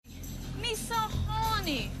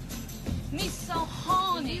honey. Me so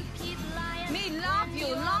horny. Me love you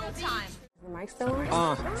long time. The mic still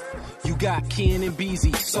on? You got Ken and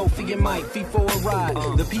Beezy, Sophie and Mike, feet for a ride.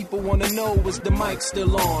 The people want to know, is the mic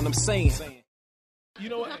still on? I'm saying. You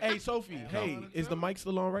know what? Hey, Sophie. Hey, is the mic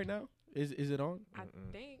still on right now? Is it on? I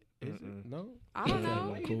think. Is it? No? I don't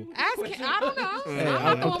know. Cool. Ask Ken. I don't know. Hey, I'm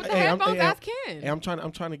not the one with the headphones. Ask Ken. Hey, I'm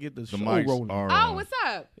trying to get the show mics rolling. are Oh, what's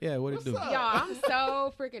up? Yeah, what it do? Y'all, I'm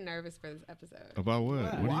so freaking nervous for this episode. About what?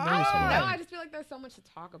 What are you I nervous don't know. about? I just feel like there's so much to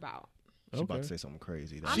talk about. She's about to say something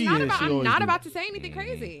crazy. I'm She not, is. about, She I'm always not do. about to say anything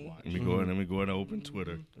crazy. Let me go ahead and open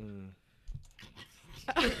Twitter.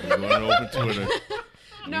 Let me go ahead and open Twitter.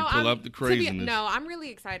 No, pull up the craziness. No, I'm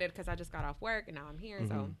really excited because I just got off work and now I'm here.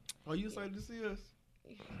 So, Are you excited to see us?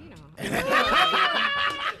 you know,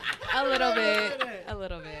 a little bit.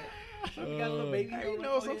 You got a little baby. Hey, you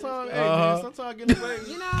know, sometimes, sometimes I get away.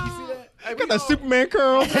 You know, Hey, Got that Superman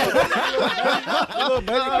curl. little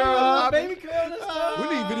baby girl. Baby girl,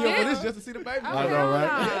 We need video for this just to see the baby. I know,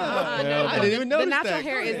 right? Yeah, I didn't even notice the natural that.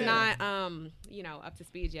 hair is not, up to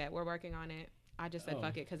speed yet. We're working on it. I just said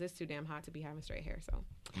fuck it because it's too damn hot to be having straight hair. So,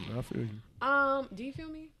 I feel you. do you feel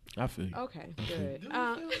me? I feel you. Okay, good.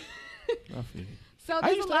 I feel you. So I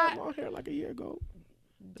there's used a to have lot. long hair like a year ago.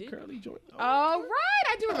 The Did- curly joint. Oh right,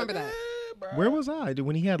 I do remember that. Where was I?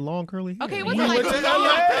 When he had long curly hair. Okay, it We wasn't like went to long.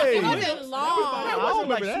 LA. It wasn't long. I wasn't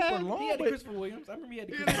like remember that. super long, He had the but Christopher Williams. I remember he had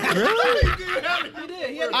the Christopher Really? He did.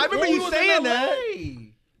 He had the I remember We you was in saying LA. that.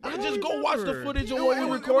 I just go watch the footage of It what we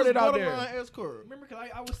was recorded out borderline there. escort. Remember, because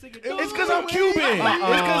I was singing. It's because I'm Cuban. It's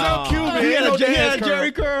because I'm Cuban. He Ain't no had a jazz curl.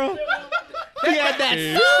 Jerry curl. He had that.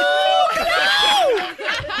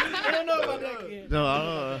 I don't know about that kid.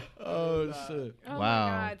 No, Oh shit. Oh Wow.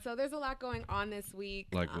 my god! So there's a lot going on this week.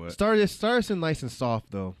 Like what? start us in nice and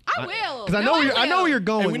soft though. I will. Because No, I know where you're Hey,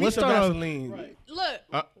 going. we need Let's some start off. Vaseline. Look,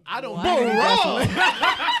 I don't. Bro, wrong.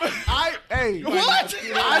 Hey. What?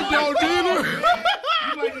 I don't either.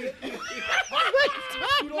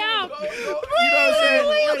 no. You know what I'm saying?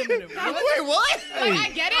 Wait a minute. Wait, what? Like, I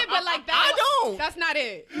get it, but like that. I don't. That's not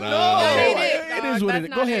it. No. That ain't it is dog. what That's it is.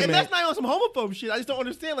 not Go ahead, And man. that's not on some homophobe shit. I just don't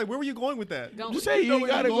understand. Like, where were you going with that? Don't. Just say you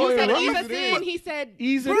gotta You go He ahead said and ease ease us it in. in. He said.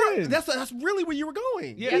 Ease it Bro, in. that's really where you were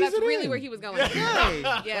going. Yeah, that's ease it really in. where he was going. Hey.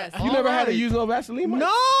 Yes. You never had to Alright. use no Vaseline, Mike?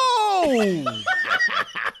 No.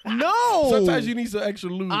 No. Sometimes you need some extra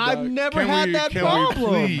lube. I've dog. never had that Can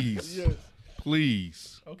problem. we please? Yes.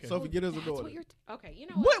 Please. Okay. Sophie, get us a That's daughter. what you're. Okay, you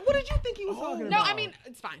know what? What did you think he was talking No, about? I mean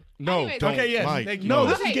it's fine. No, Anyways, don't. Okay, yes. Mike, Thank you. No, no.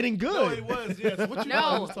 this Okay. is getting No, good. it was. Yes. What you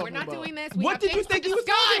No, was talking we're not about? doing this. We What have did you things to think he was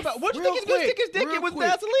discuss. talking about? What did you Real think he was going to stick his quick, dick in with real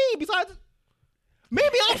quick. Vaseline? Besides,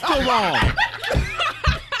 maybe I'm still wrong.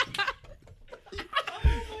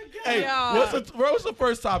 Hey, Yeah. what's the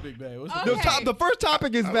first topic, man? What's the Okay. The first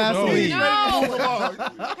topic is know. Vaseline. No. Move along.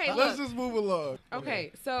 Okay, Let's look. just move along.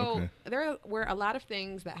 Okay, so Okay. there were a lot of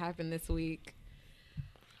things that happened this week.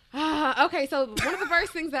 Okay, so one of the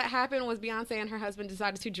first things that happened was Beyonce and her husband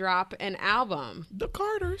decided to drop an album. The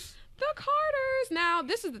Carters. The Carters. Now,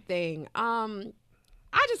 this is the thing.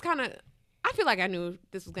 I just kind of, I feel like I knew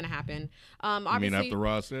this was gonna happen. I mean, Obviously, after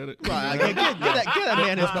Ross said it? Right, get that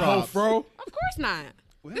man his The whole props. fro. of course not.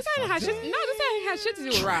 This ain't had shit. No, this ain't had shit to do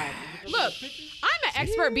with Rod. Look, I'm an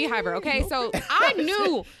expert beehiver. Okay, so I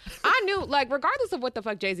knew, like, regardless of what the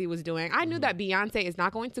fuck Jay-Z was doing, I knew that Beyonce is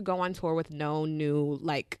not going to go on tour with no new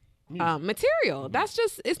like material. That's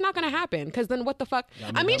just, it's not gonna happen. Because then what the fuck?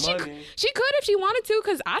 I mean, she could if she wanted to.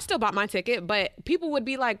 Because I still bought my ticket, but people would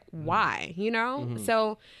be like, why? You know?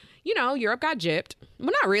 So. You know, Europe got gypped.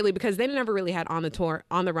 Well, not really, because they never really had On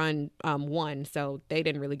the Run one, so they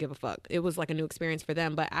didn't really give a fuck. It was like a new experience for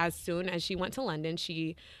them. But as soon as she went to London,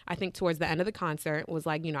 she, I think towards the end of the concert, was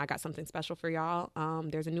like, you know, I got something special for y'all.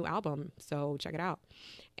 There's a new album, so check it out.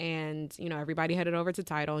 And, you know, everybody headed over to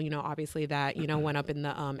Tidal. You know, obviously that, you know, went up in the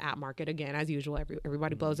app market again, as usual.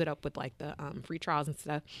 Everybody blows it up with like the free trials and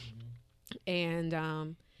stuff.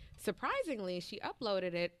 And surprisingly, she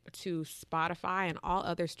uploaded it to Spotify and all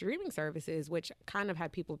other streaming services, which kind of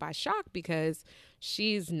had people by shock because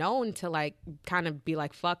she's known to like kind of be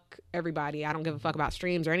like, fuck everybody. I don't give a fuck about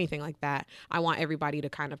streams or anything like that. I want everybody to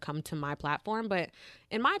kind of come to my platform. But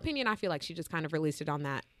in my opinion, I feel like she just kind of released it on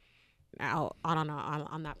that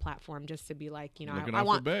on that platform just to be like, you know, Looking I out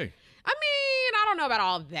want. for Bay. I mean, I don't know about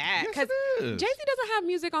all that Yes, because it is. Jay-Z doesn't have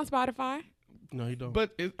music on Spotify. No, he don't.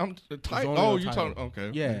 But I'm tight. only Oh, on you Tidal. talking?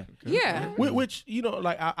 Okay. Yeah. Okay. Yeah. Which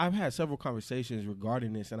like I've had several conversations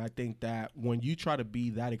regarding this, and I think that when you try to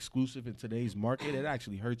be that exclusive in today's market, it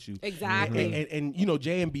actually hurts you. Exactly. And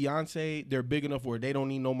Jay and Beyonce, they're big enough where they don't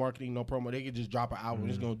need no marketing, no promo. They can just drop an album,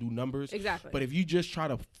 it's gonna do numbers. Exactly. But if you just try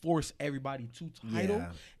to force everybody to Tidal,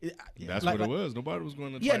 That's what it was. Nobody was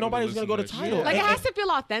going to. Yeah, Tidal nobody was listen gonna go to that Tidal. shit. Like it has to feel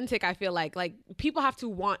authentic. I feel like people have to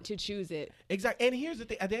want to choose it. Exactly. And here's the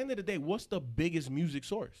thing: at the end of the day, what's the biggest music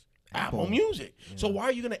source? Apple Music. Yeah. So why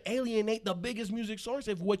are you going to alienate the biggest music source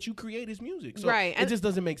if what you create is music? So right. It just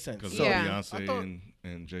doesn't make sense. Because Yeah. Beyonce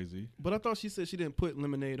and Jay-Z. But I thought she said she didn't put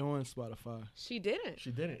Lemonade on Spotify. She didn't.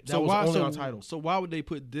 She didn't. So That was why? only So, on Tidal. so why would they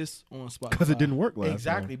put this on Spotify? Because it didn't work last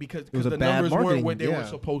Exactly, time. because was a the bad numbers weren't marketing, what they were yeah.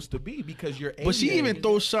 supposed to be. Because you're. But she even alienating.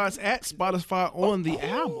 throws shots at Spotify on the Of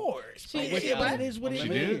album. course. She- But it is what it She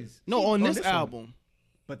is. did? No, on this one. album.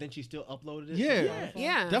 But then she still uploaded it. Yeah.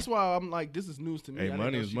 Yeah. That's why I'm like, this is news to me. Hey, I didn't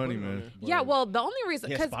money know is she money, put it on man. there. Yeah. Well, the only reason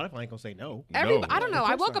Yeah, because Spotify ain't gonna say no. I don't know.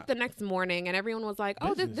 I woke not. up the next morning and everyone was like,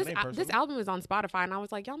 "Oh, Business, this it ain't this personal. album is on Spotify," and I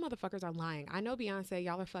was like, "Y'all motherfuckers are lying. I know Beyonce.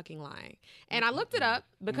 Y'all are fucking lying." And I looked it up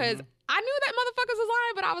because I knew that motherfuckers was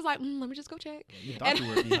lying, but I was like, let me just go check. You thought you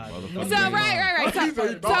were behind.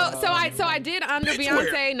 So right. So I did under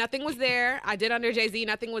Beyonce, nothing was there. I did under Jay-Z,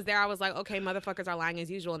 nothing was there. I was like, okay, motherfuckers are lying as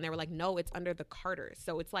usual, and they were like, no, it's under the Carters.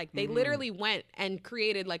 So it's like they literally went and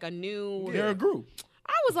created like a new. They're a group.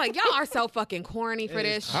 I was like, y'all are so fucking corny for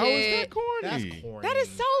this shit. How is that corny? That's corny. That is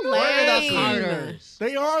so lame. Carters.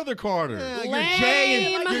 They are the Carters.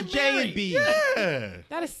 Lame. You're J and B. Yeah.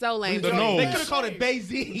 That is so lame. The to me. nose. They could have called it Bay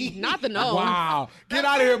Z. Not the nose. Wow. Get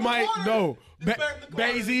out of here, Mike. No.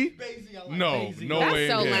 Bazy. No, no That's way.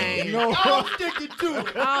 so in hell. lame. No. I'm sticking to it.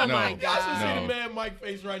 Oh No. my I should god. see No. the man Mike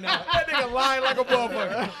face right now. That nigga lying like a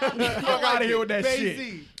motherfucker. Fuck out of here with that Bay shit.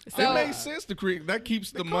 Z. So, It makes sense to create. That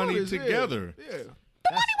keeps the money Carters, yeah. together. Yeah.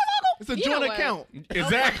 it's It's a joint account.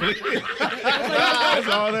 Exactly. That's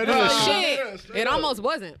all that is. Shit. It almost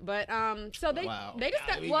wasn't. But so they Wow. they just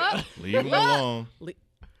got what? Leave them What? alone.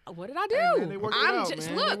 What did I do? Hey, man, they worked it I'm out, just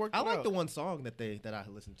man. They look. worked I it like out. the one song that I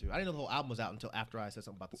listened to. I didn't know the whole album was out until after I said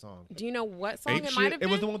something about the song. Do you know what song Ape it shit? might have It been?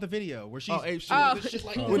 was the one with the video where she's. Oh, ape shit. Oh, Shit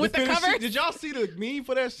like with the finish cover. shit. Did y'all see the meme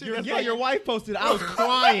for that shit? That's like- your wife posted it. I was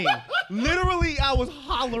crying. Literally, I was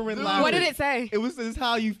hollering loud. What did it say? It was this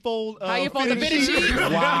how you fold. How you fold the fitted sheet?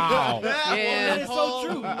 Wow. Yeah. That is so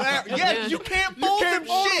true. Yes, Yeah. you can't fold them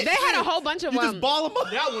shit. They had a whole bunch of You them. just ball them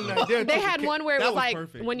up. That one right there. They had one where it That was was like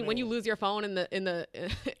perfect. when you lose your phone in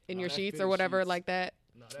your that sheets or fitted whatever sheets. like that.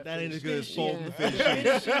 That ain't as good as folding the Yeah.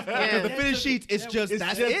 fitted sheets. Yeah. The fitted sheets, it's just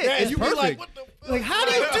that's just it. that. It's You be perfect. like, what the Like, how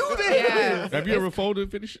do you do this? Yeah. Have you ever folded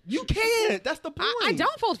finish? You can't. That's the point. I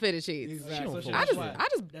don't fold fitted sheets. Exactly. I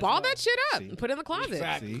just ball that shit up and put it in the closet.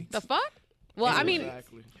 Exactly. The fuck? Well, I mean,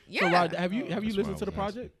 Exactly. yeah. So, Rod, have you That's listened why to the I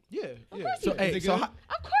was project? Yeah. Yeah. course So, he hey, does. so Of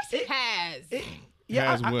course it has.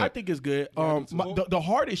 yeah, Has I what? think it's good. The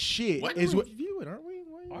hardest shit is what. review it, aren't we?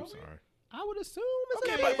 I'm sorry. I would assume it's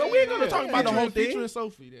Okay, a- but we ain't gonna talk about the whole thing. Featuring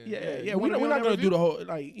Sophie then. Yeah. We're not gonna do the whole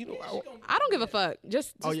I don't give a fuck.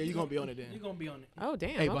 Just Oh yeah, you gonna be on it then. You're gonna be on it. oh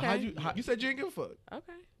damn. Hey, but okay. You said you didn't give a fuck.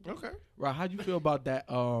 Okay. Okay. Right, how'd you feel about that?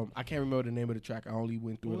 I can't remember the name of the track. I only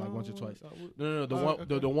went through it like once or twice. No,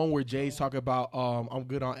 the one where Jay's talking about I'm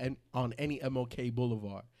good on any MLK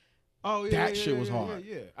Boulevard. Oh yeah. That yeah, shit yeah, was yeah, hard.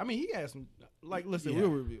 Yeah. I mean, he had some. Like, listen, Yeah. we'll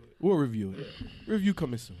review it. We'll review it. Review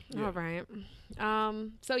coming soon. All right.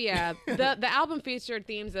 So yeah, the album featured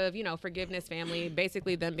themes of forgiveness, family,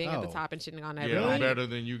 basically them being at the Oh. top and shitting on Yeah, everybody. I'm better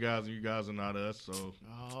than you guys, and you guys are not us. So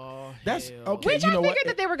Oh, That's hell. okay. Which you I know figured what?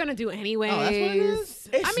 that they were gonna do anyways. that's what it is?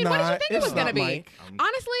 It's I mean, what did you not- think it it's was gonna not, be? Mike.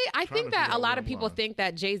 Honestly, I trying think to that figure a out lot what of I'm people on. think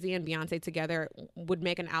that Jay-Z and Beyonce together would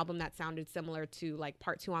make an album that sounded similar to like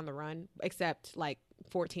Part 2 on the Run, except like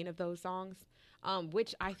 14 of those songs,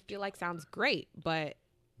 which I feel like sounds great, but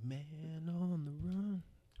Man on the run.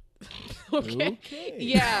 okay.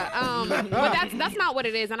 Yeah, but that's not what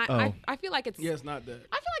it is, and I feel like it's Yeah, it's not that.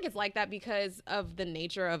 I feel like it's like that because of the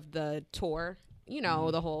nature of the tour.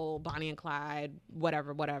 The whole Bonnie and Clyde,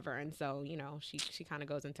 whatever, and so she kind of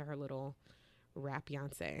goes into her little rap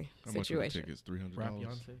Beyonce how much are the situation. tickets? $300. Rap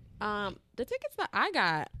Beyonce. The tickets that I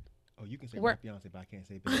got, Oh, you can say Where- rap Beyonce, but I can't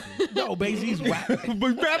say Beyonce. No, Bayz's rap.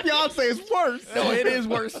 But rap Beyonce is worse. No, it is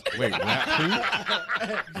worse. Wait, rap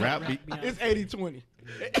who? Rap beat? It's 80-20.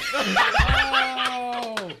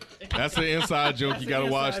 That's an inside joke. You gotta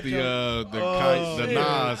watch the Nas the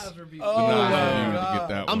Nas review to get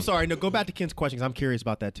that one. I'm sorry. No, go back to Ken's questions. I'm curious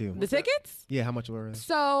about that too. the tickets. Yeah, how much were they?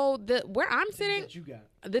 So where I'm sitting, That you got.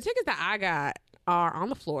 the tickets that I got are on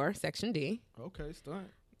the floor, section D. Okay, stunt.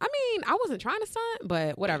 I mean, I wasn't trying to stunt,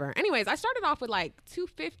 but whatever. Anyways, I started off with like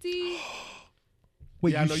 $250.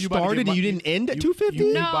 Wait, Yeah, I know you you about to started get and you Mi- didn't end at you- 250?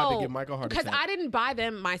 you- No, about to get Michael heart because attack. I didn't buy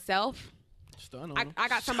them myself. Stun on him. I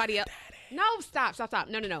got somebody else. No, stop.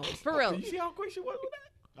 No. For real. You see how quick she was with that?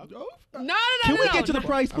 No. Can we get to the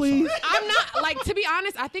price, please? I'm not like, to be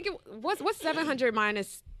honest. I think what's 700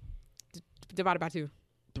 minus divided by 2.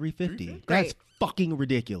 350. Great. That's fucking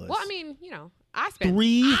ridiculous. Well, I mean, I spent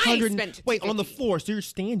 300. I spent Wait, on the $250. floor, so you're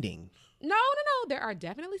standing. No. There are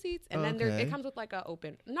definitely seats, and then Okay. it comes with like a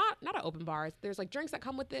open, not an open bar. There's like drinks that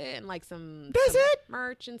come with it, and like some That's it?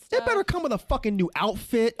 merch and It stuff. better come with a fucking new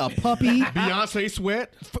outfit, a puppy. Beyonce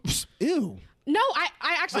sweat. Ew. No, I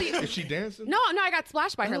actually Is she dancing? no, I got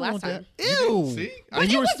splashed by her don't last want time. that. Ew. See?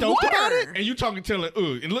 And you were was stoked about it? water. And you talking to her like,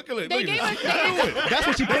 and look at it. They Look gave at us. it. That's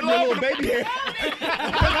what she put in her little baby hair.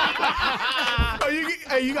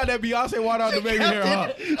 Oh, you got that Beyonce water on the baby hair,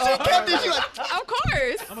 huh? She kept it. She like, Of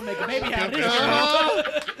course. I'm gonna make a baby out of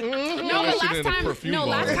this. No, That but shit in a perfume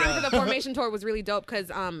last bottle. time for the formation tour was really dope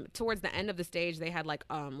because towards the end of the stage they had like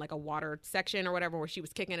a water section or whatever where she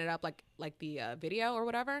was kicking it up like the video or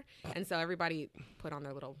whatever, and so everybody put on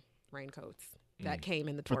their little raincoats that came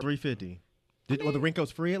in the for tour. $350. Well, the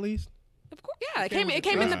raincoat's free at least? Of course, yeah, it came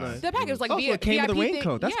in the package. It was like Oh, so it came with a VIP thing.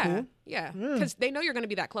 raincoat. That's yeah, cool. Yeah, because they know you're going to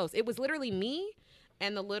be that close. It was literally me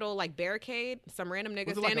and the little like barricade, some random nigga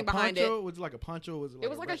Was it standing like a behind poncho? it. Was it like a poncho? Was it It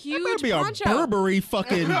was like a wrap? That huge better be poncho. a Burberry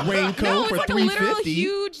fucking raincoat No, for it's like a literal $350.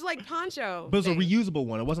 huge like poncho. But it was a thing. reusable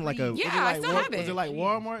one. It wasn't like a. Yeah, Was it I like still Wa- have it. Was it like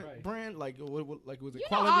Walmart brand? Like like was it You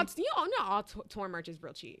know, quality? all tour merch is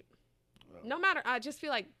real cheap. No matter, I just feel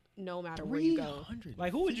like no matter where you go,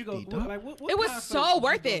 Like, who would you go? dog. Like, what it was concert so would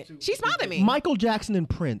worth you go it. to? She smiled at me. Michael Jackson and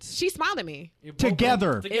Prince She smiled at me.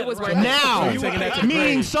 together. It was worth it. Now, So you taking that to the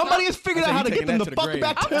meaning grave. somebody has figured I out said how to you get them taking the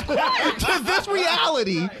that to the fuck back to this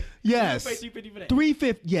reality. Yes, Pay $350 for that.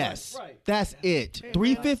 350. Yes, Right. that's it.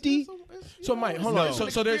 350. So Mike, hold on.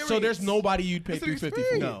 So there's nobody you'd pay It's an $350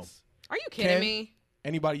 for. No. Are you kidding Ken? me?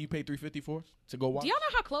 Anybody you pay $350 for to go watch? Do y'all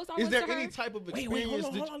know how close I was Is there to her? any type of Wait, experience? hold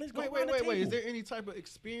on, that- hold on, let's go wait, around the Is table. there any type of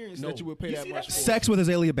experience No. that you would pay You that see much that? for? Sex with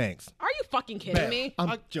Azalea Banks. Are you fucking kidding me?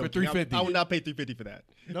 I'm joking. for $350. I would not pay $350 for that.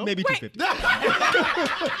 No? Maybe Wait. $250.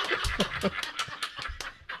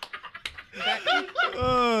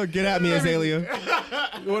 Get at me, Azalea.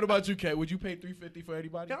 What about you, Kat? Would you pay $350 for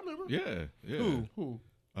anybody? Yeah. Who?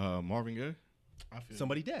 Marvin Gaye.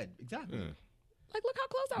 Somebody dead. Exactly. Yeah. Like, look how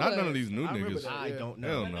close I Not was. none of these new I remember niggas. that. I Yeah. don't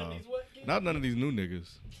know. Hell no. Not none of these new niggas.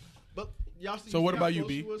 But y'all see. So what see about how you, close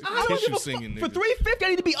B? she was? I don't Tissue give a singing fuck. For niggas. $350, I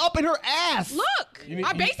need to be up in her ass. Look, You need-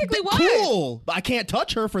 I you- basically was. Cool. But I can't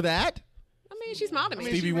touch her for that. I mean, she smiled at me.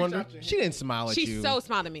 Stevie Wonder? She didn't smile at She you. so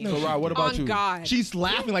smiled at me. So, Rod, what about On you? God. She's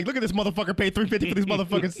laughing like, look at this motherfucker pay $350 for these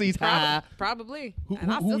motherfucking seats. Ha. Probably. Who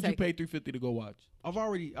And I'll still would you take pay it. $350 to go watch? I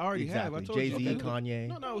already have. I Exactly. told Jay-Z, you. Kanye.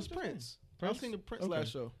 No, it was Prince. I seen the Prince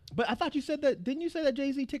last show. But I thought you said that. Didn't you say that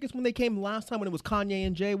Jay-Z tickets when they came last time when it was Kanye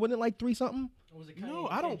and Jay? Wasn't it like 3 something? Or was it Kanye No,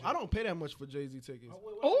 and I don't. Kendrick? I don't pay that much for Jay-Z tickets.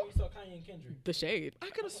 Oh, you saw Kanye and Kendrick. The shade. I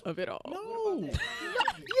could have of it all. No. Yeah,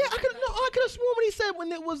 I could have sworn when he said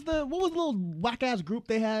when it was what was the little whack ass group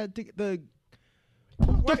they had the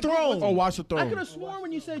Throne. Oh, Watch the Throne. I could have sworn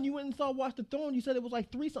when you said you went and saw Watch the Throne, you said it was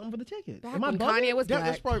like 3 something for the tickets. Back Am I when bugging? Kanye was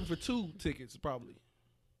That's black. probably for 2 tickets, probably.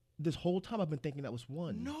 This whole time I've been thinking that was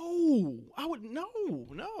 1. No, I would no. I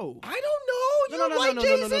don't know. You No, don't like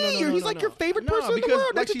Jay-Z. He's like your favorite person in the because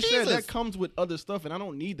world. like That's she your said, Jesus. that comes with other stuff, and I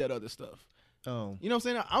don't need that other stuff. Oh. You know what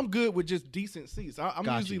I'm saying? I'm good with just decent seats. I'm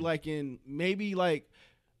Got usually you. like in maybe like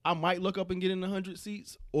I might look up and get in 100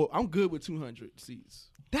 seats, or I'm good with 200 seats.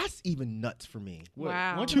 That's even nuts for me.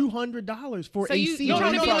 Wow. $200 for So a you- seat. you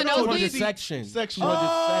trying to be in the nosebleed? section. Section.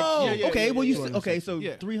 Oh, Yeah, yeah, okay. yeah, well, yeah, you yeah. okay? So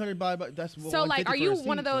Yeah. 300 by that's So, like, are 150 you for a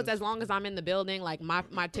one of seat, those? but- As long as I'm in the building, like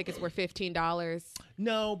my tickets were $15.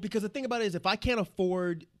 No, because the thing about it is, if I can't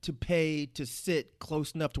afford to pay to sit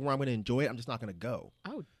close enough to where I'm going to enjoy it, I'm just not going to go.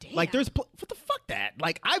 Oh damn! Like, there's what the fuck that?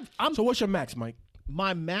 Like, I'm So what's your max, Mike?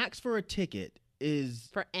 my max for a ticket is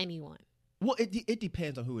for anyone. well, it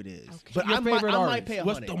depends on who it is. Okay. But Your I might favorite artist. pay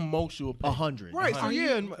What's the 100. most you'll pay? 100. Right. So 100.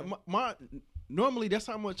 yeah, and my normally that's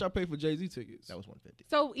how much I pay for Jay-Z tickets. That was 150.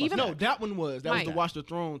 So even no, that one was Mike. the Watch the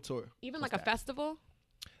Throne tour. even like a festival.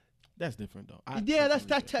 That's different, though. Yeah,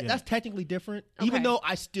 that's technically different. Even Okay. though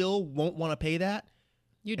I still won't want to pay that.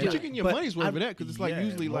 You But do. you're getting your But money's worth I'm- for that because it's like yeah,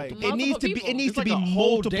 usually like multiple- It needs to be. people. It needs It's to like be a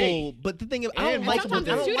whole multiple. day. But the thing is, I don't And like. sometimes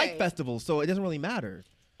I it's don't 2 like days. festivals, so it doesn't really matter.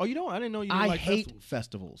 oh you don't I didn't know you didn't I like hate festivals.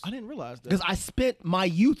 festivals. I didn't realize that. Because I spent my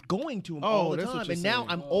youth going to them all the that's what time, you're and now saying.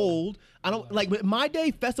 I'm old. I don't like in my day.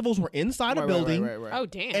 Festivals were inside a Right, building, right. Oh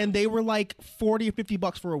damn! and they were like $40 or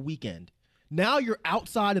 $50 for a weekend. Now you're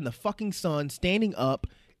outside in the fucking sun, standing up,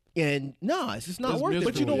 And no, it's just not worth it.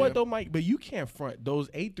 But for you know me. what though, Mike? But you can't front those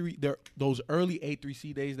those early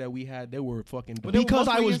A3C days that we had. They were fucking. But they were Because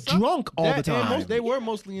I mostly was inside. drunk all the And time. they were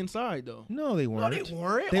mostly inside though. No, they weren't. No, they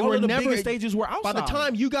weren't. They All were of the never. biggest stages were outside. By the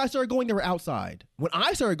time you guys started going, they were outside. When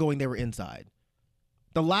I started going, they were inside.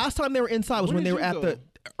 The last time they were inside was When when they did were you at go? the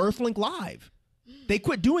Earthlink Live. They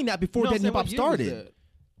quit doing that before No, Dead I'm saying, Hip Hop what year was started. that?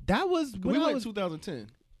 That was We when I went was 2010.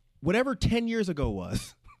 whatever 10 years ago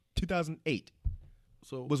was. 2008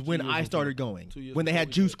 So was 2 when years I ago. started going. 2 years When they ago had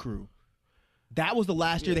we Juice did. Crew. That was the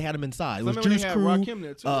last year they had them inside. It So was remember they Juice had Crew, Rakim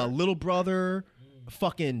there too, right? Little Brother,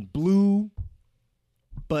 fucking Blue.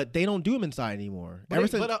 But they don't do them inside anymore. But, Ever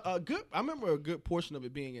it- since, but a good, I remember a good portion of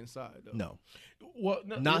it being inside though. no. well,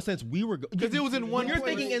 Not since we were because it was in one. When you're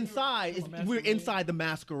place. thinking inside, we're inside the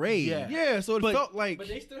masquerade. Yeah. yeah, so it But- felt like But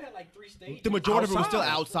they still had like 3 stages. The majority of it was still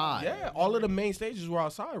Outside. outside. Yeah, all of the main stages were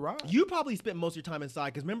outside, right? You probably spent most of your time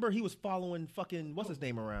inside because remember he was following fucking what's his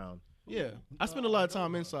name around. yeah. I spent a lot of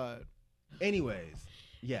time inside. Anyways,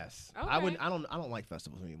 yes, I Okay. would. I don't like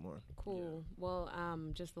festivals anymore. Cool. Well,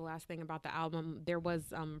 just the last thing about the album, there was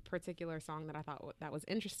a particular song that I thought that was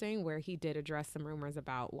interesting, where he did address some rumors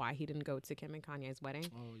about why he didn't go to Kim and Kanye's wedding.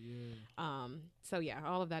 Oh yeah. So yeah,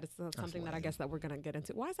 all of that is something that I guess that we're gonna get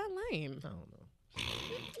into. Why is that lame? I don't know.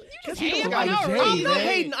 Because He don't like Jay, I'm not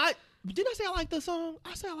hating. Didn't I say I like the song?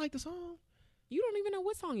 I said I like the song. you don't even know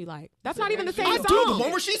what song you like. That's not even the same I song. do. The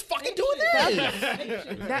one where she's fucking doing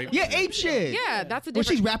this. Yeah, ape shit. Yeah, that's a When different.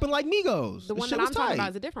 she's rapping like Migos. the one shit that was I'm talking tight. about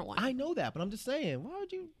is a different one. I know that, but I'm just saying, why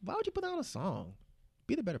would you put out a song?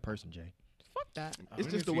 Be the better person, Jay. Fuck that. It's When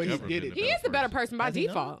just the has way he ever did been it. He is the better person by Has he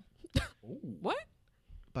default. What?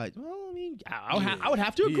 But well, I mean, I would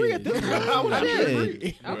have to agree at this point. I would have to Shit.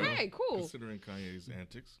 agree. Okay, cool. Considering Kanye's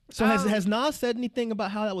antics. So has Nas said anything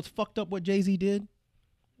about how that was fucked up what Jay-Z did?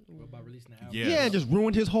 About releasing the album. Yes. Yeah, just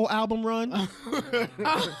ruined his whole album run.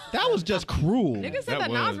 That was just cruel. Nigga said That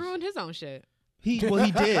that Nas was- ruined his own shit. He did.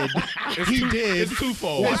 He did. It's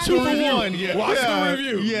twofold. It's 2 for 1. Yeah. Watch Yeah. the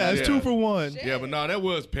review. Yeah, it's Yeah. 2 for 1. Yeah, but no, that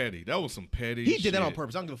was petty. That was some petty. He did that on shit.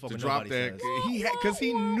 purpose. I don't give a fuck To what drop nobody that, says. he had because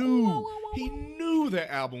he knew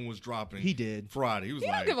that album was dropping. He did. Friday. He was He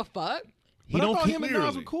like, don't give a fuck. He But I don't thought keep him and Nas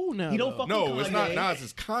were clearly. cool now. He don't though. fuck no, with it's not Kanye. Nas.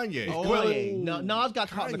 It's Kanye. Oh. Well, Kanye. No, Nas got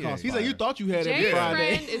caught in the Kanye. crossfire. He's like, you thought you had every Jay's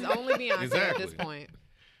Friday. friend is only Beyonce Exactly. at this point.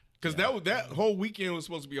 because that whole weekend was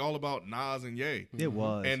supposed to be all about Nas and Ye. It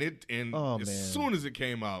was. And Oh, as man. soon as it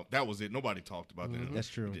came out, that was it. Nobody talked about that. That's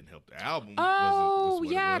true. It didn't help the album. Oh, wasn't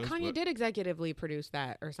what it yeah. was, Kanye but- did executively produce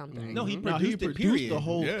that or something. No, he No, produced he it, produced period. the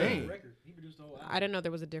whole Yeah. thing. Record. He produced the whole album. I didn't know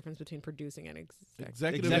there was a difference between producing and Executive,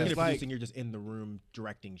 Executive is like producing, you're just in the room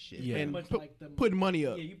directing shit. Yeah. and Much put- like the putting money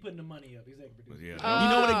up. Yeah, you putting the money up. Executive but producer.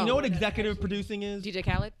 yeah, You know what Oh. executive producing is? DJ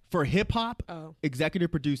Khaled? For hip hop, Oh.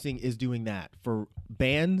 executive producing is doing that. For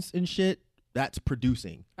bands and shit, that's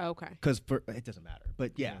producing. Okay. Because for it doesn't matter.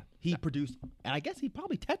 But yeah, he produced, and I guess he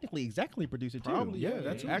probably technically exactly produced it too. Probably, yeah,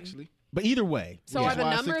 that's actually. But either way, So Which are is the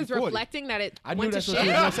why numbers 60-40. reflecting that it I knew went to that's shit? what you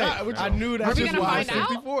were gonna say. Which- I knew Are that's we just gonna why find I said out?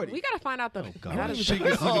 60-40. We gotta find out the. God. that I is- think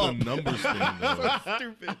it's look at the numbers thing.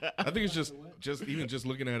 Though. I think it's just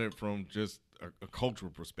looking at it from just a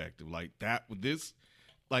cultural perspective. Like that with this,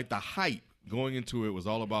 like the hype going into it was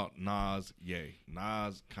all about Nas, Ye,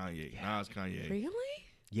 Nas, Kanye, Nas, Kanye. Really?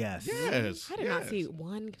 yes. Yes, I did not yes. see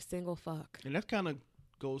one single fuck. And that kind of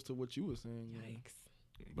goes to what you were saying. Yikes.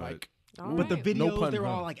 But All But the right. videos, No pun, they were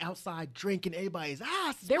huh? all like outside drinking. Everybody's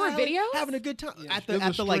There were smiling, videos? having a good time at the There's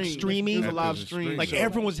at a the like stream. streaming. There's a live There's a stream. stream. Like show.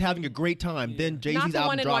 everyone was having a great time. Then Jay Not Z's the album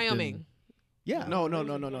one in dropped. Wyoming. Yeah. No.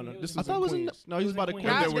 This I is thought it in was in Queens. No, he was about to Queens.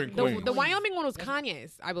 Queens. They That's were in the Queens. Wyoming one was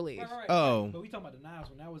Kanye's, I believe. Right, right. Oh. But we talking about the Nas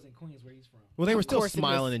one. That was in Queens, where he's from. Well, they were Of still course it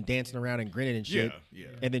smiling was. and dancing around and grinning and shit. yeah.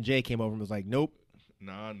 And then Jay came over and was like, "Nope,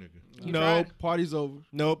 Nah, nigga. nope, Party's over.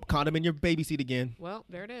 nope. Condom in your baby seat again." Well,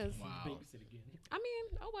 there it is. Babysit again. I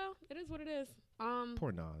mean, oh well, it is what it is.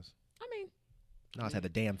 Poor Nas. I mean, Nas had the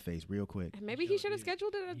damn face real quick. maybe he should have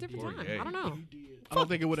scheduled it at a different Poor time. Ye. I don't know. I don't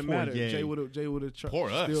think it would have Poor mattered. Ye. Jay would have. Poor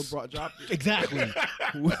still us. dropped it. Exactly.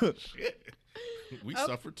 We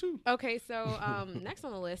suffered too. Okay, so next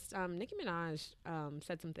on the list, Nicki Minaj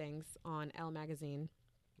said some things on Elle magazine.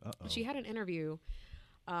 Uh-oh. She had an interview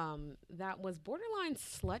that was borderline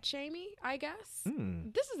slut shamey, I guess.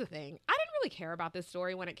 This is the thing. I didn't really care about this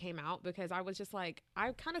story when it came out because I was just like,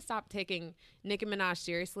 I kind of stopped taking Nicki Minaj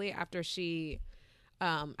seriously after she,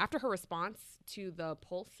 after her response to the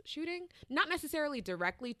Pulse shooting. Not necessarily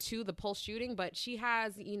directly to the Pulse shooting, but she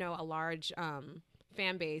has, you know, a large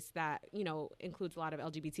fan base that, you know, includes a lot of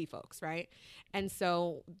LGBT folks, right? And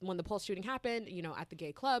so when the Pulse shooting happened, you know, at the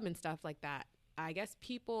gay club and stuff like that, I guess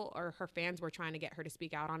people or her fans were trying to get her to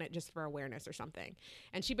speak out on it just for awareness or something.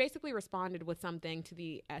 And she basically responded with something to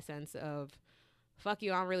the essence of, fuck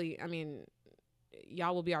you,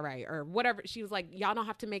 y'all will be all right, or whatever. She was like, y'all don't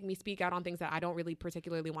have to make me speak out on things that I don't really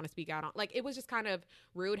particularly want to speak out on. Like, it was just kind of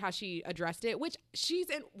rude how she addressed it, which she's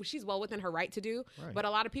well within her right to do. Right. But a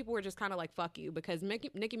lot of people were just kind of like, fuck you, because Nicki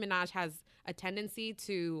Minaj has a tendency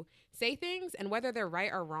to say things, and whether they're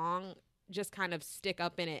right or wrong, just kind of stick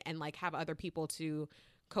up in it and like have other people to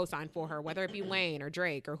co-sign for her, whether it be Wayne or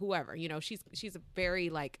Drake or whoever. You know, she's very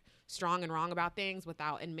like strong and wrong about things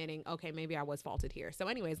without admitting, okay, maybe I was faulted here. So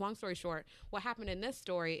anyways, long story short, what happened in this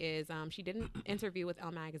story is she did an interview with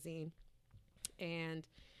Elle Magazine, and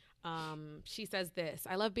she says this: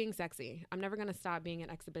 I love being sexy. I'm never going to stop being an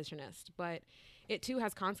exhibitionist, but it too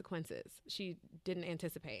has consequences she didn't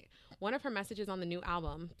anticipate. One of her messages on the new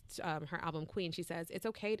album, her album Queen, she says, it's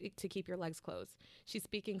okay to keep your legs closed. She's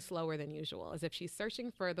speaking slower than usual, as if she's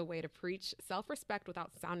searching for the way to preach self-respect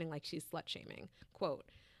without sounding like she's slut-shaming. Quote,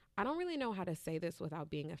 I don't really know how to say this without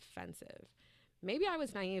being offensive. Maybe I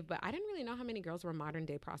was naive, but I didn't really know how many girls were modern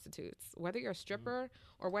day prostitutes. Whether you're a stripper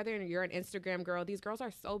or whether you're an Instagram girl, these girls are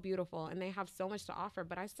so beautiful and they have so much to offer.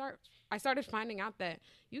 But I started finding out that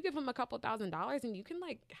you give them a couple $1,000s and you can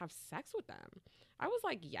like have sex with them. I was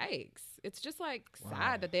like, yikes. It's just like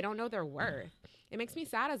sad that they don't know their worth. It makes me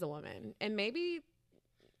sad as a woman. And maybe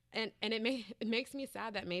it makes me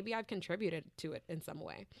sad that maybe I've contributed to it in some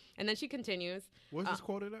way. And then she continues. What's this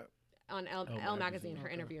quoted at? On Elle Magazine, her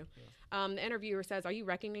interview. The interviewer says, are you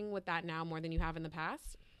reckoning with that now more than you have in the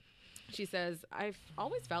past? She says, I've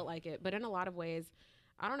always felt like it, but in a lot of ways,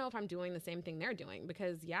 I don't know if I'm doing the same thing they're doing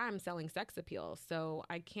because, yeah, I'm selling sex appeal, so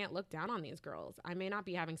I can't look down on these girls. I may not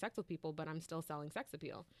be having sex with people, but I'm still selling sex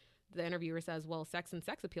appeal. The interviewer says, well, sex and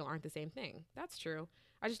sex appeal aren't the same thing. That's true.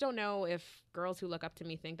 I just don't know if girls who look up to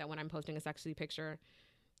me think that when I'm posting a sexy picture,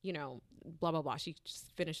 you know, blah, blah, blah. She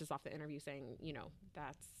just finishes off the interview saying, you know,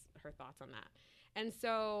 that's her thoughts on that. And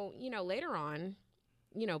so, you know, later on,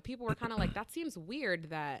 you know, people were kind of like, that seems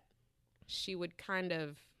weird that she would kind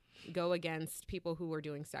of go against people who were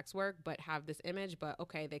doing sex work but have this image, but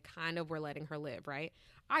okay, they kind of were letting her live, right?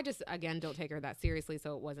 I just, again, don't take her that seriously,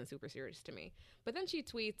 so it wasn't super serious to me. But then she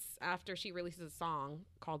tweets after she releases a song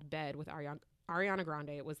called Bed with Ariana Grande.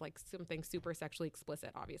 It was like something super sexually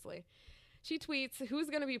explicit, obviously. She tweets, who's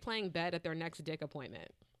going to be playing Bed at their next dick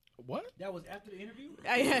appointment? What? That was after the interview?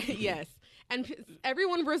 Yes. And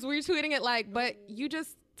everyone was retweeting it like, but you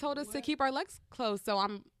just told us to keep our legs closed, so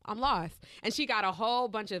I'm lost. And she got a whole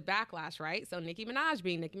bunch of backlash, right? So Nicki Minaj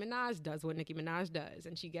being Nicki Minaj does what Nicki Minaj does.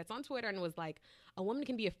 And she gets on Twitter and was like, a woman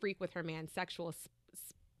can be a freak with her man, sexual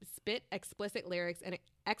spit, explicit lyrics, and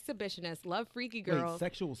exhibitionist, love freaky girls. Wait,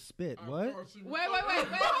 sexual spit, what? Wait, hold on.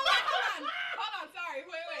 Sorry,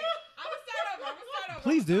 wait. I'm gonna start over.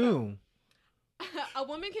 Please do. A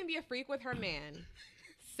woman can be a freak with her man,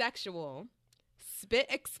 sexual, spit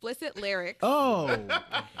explicit lyrics. Oh.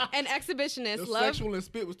 And exhibitionist, The love. sexual and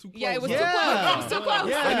spit was too close. Yeah, it was Yeah. too close. It was too close.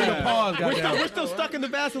 Yeah. I need a pause, goddamn. We're still stuck in the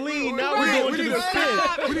Vaseline. Now Right. we're going to the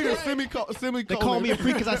spit. We need a semicolon. They call me a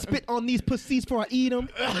freak because I spit on these pussies before I eat them.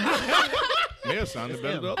 Yeah, sounded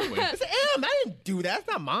better the other way. I said, I didn't do that. That's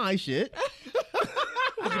not my shit.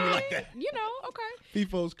 Look at me like that. You know, okay.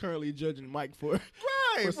 FIFO's currently judging Mike for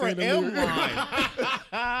Right, saying the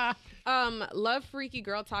lyrics. Love freaky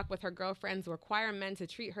girl talk with her girlfriends require men to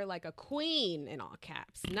treat her like a queen in all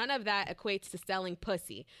caps. None of that equates to selling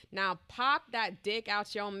pussy. Now pop that dick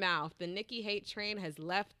out your mouth. The Nicki hate train has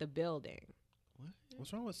left the building.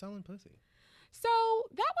 What's wrong with selling pussy? So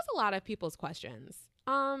that was a lot of people's questions.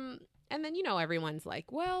 And then, you know, everyone's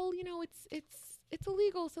like, well, you know, it's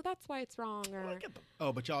illegal, so that's why it's wrong. Or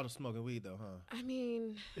Oh, but y'all just smoking weed though, huh? I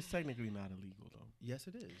mean, It's technically not illegal though. Yes,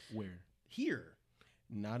 it is. Where? Here.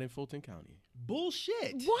 Not in Fulton County.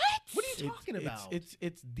 Bullshit. what? What are you talking about? It's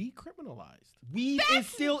decriminalized. Weed is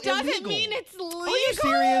still doesn't illegal. mean it's legal. Are you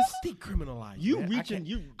serious? Decriminalized. You man.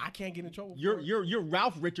 reaching? I can't get in trouble. for it. You're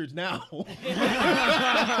Ralph Richards now.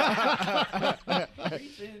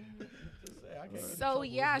 So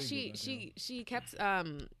yeah, she kept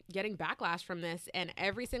getting backlash from this, and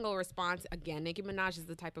every single response, again, Nicki Minaj is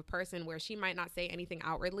the type of person where she might not say anything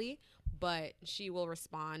outwardly, but she will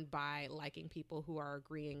respond by liking people who are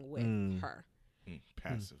agreeing with her.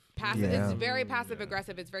 Passive. Passive. Yeah. It's very passive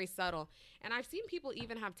aggressive. It's very subtle. And I've seen people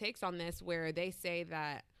even have takes on this where they say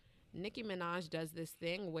that Nicki Minaj does this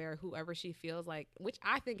thing where whoever she feels like, which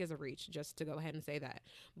I think is a reach, just to go ahead and say that.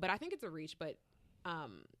 But I think it's a reach. But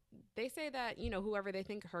they say that, you know, whoever they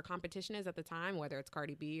think her competition is at the time, whether it's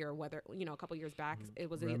Cardi B or whether, you know, a couple years back, it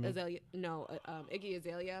was Iggy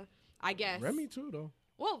Azalea, I guess. Remy too though.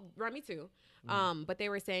 Well, Remy too. But they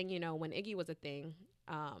were saying, you know, when Iggy was a thing,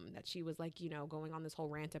 that she was like, you know, going on this whole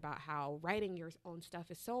rant about how writing your own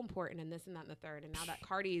stuff is so important and this and that and the third. And now that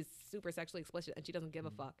Cardi's super sexually explicit and she doesn't give a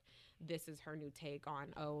fuck, this is her new take on,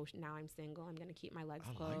 oh, now I'm single. I'm going to keep my legs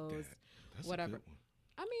I closed. like that. That's whatever. A good one.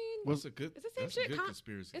 I mean, What's a good? it's the same that's shit. A good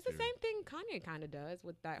conspiracy It's theory. the same thing Kanye kind of does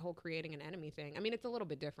with that whole creating an enemy thing. I mean, it's a little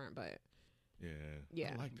bit different, but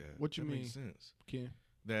Yeah. I like that. What you that mean? Makes sense. Ken?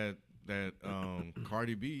 That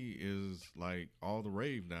Cardi B is like all the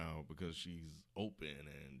rave now because she's open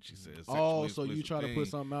and she says. Oh, sexually so you explicit try to put things.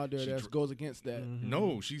 something out there She that goes against that.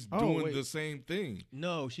 No, she's Oh, doing wait. the same thing.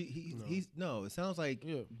 No, he's no. It sounds like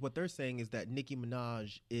Yeah. what they're saying is that Nicki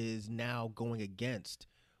Minaj is now going against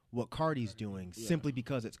what Cardi's doing simply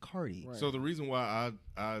because it's Cardi. Right. So the reason why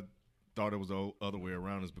I thought it was the other way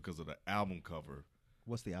around is because of the album cover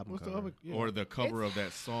What's the album What's cover? the other? Yeah. or the cover of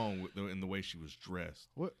that song in the way she was dressed.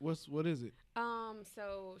 What is it?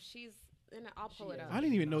 so she's in. I'll pull it up. I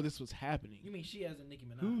didn't even know this was happening. You mean she has a Nicki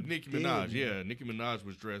Minaj? Who Nicki did? Minaj, yeah, Nicki Minaj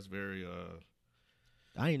was dressed very.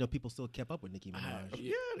 I didn't know people still kept up with Nicki Minaj.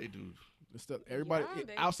 Yeah, they do. The stuff, everybody Yeah,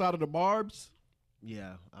 they- outside of the Barbs,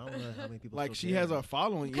 Yeah, I don't know how many people. like still she care. has a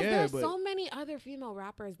following. Because Yeah, there's but so many other female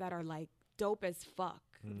rappers that are like dope as fuck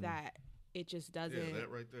that it just doesn't. Yeah, that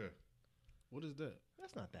right there. what is that?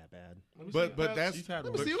 That's not that bad. But that's She's had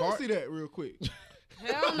Let a- me see. Car- Let me see that real quick.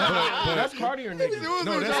 Hell no. That's Cardi or Nicki?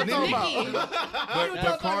 no, that's Nicki. Nicki.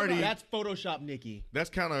 But Cardi, That's Photoshop Nicki. that's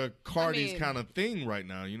kind of Cardi's mean- kind of thing right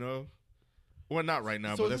now, you know. Well, not right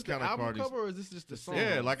now, So but is that's this the kind of album Cardi's. cover or is this just the song?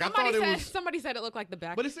 Yeah, like I Somebody thought it said was. somebody said it looked like the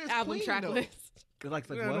back But it says album Queen, track though. list. Like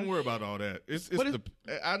Yeah, what? don't worry about all that. It's But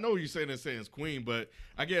the. I know you're saying it's Queen, but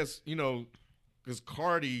I guess you know because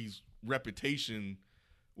Cardi's reputation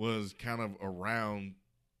was kind of around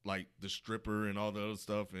like the stripper and all the other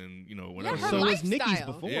stuff, and you know whatever. her So was lifestyle. Nicki's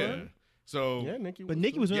before. Yeah. So Yeah, Nicki. But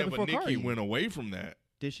Nicki was yeah, before but Nicki Cardi. went away from that.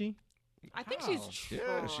 Did she? I think she's.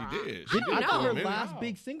 Yeah, she did. I don't I thought her know. last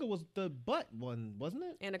big single was the butt one, wasn't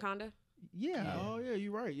it? Anaconda. Yeah. Oh yeah,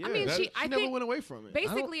 you're right. Yeah, I mean, That- I never think went away from it.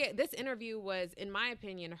 basically this interview was, in my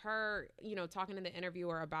opinion, her, you know, talking to the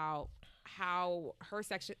interviewer about how her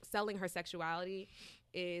selling her sexuality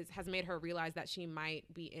has made her realize that she might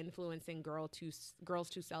be influencing girls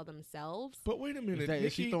to sell themselves. But wait a minute,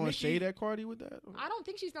 Is she throwing Nicki- shade at Cardi with that? I don't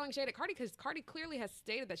think she's throwing shade at Cardi because Cardi clearly has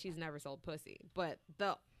stated that she's never sold pussy. But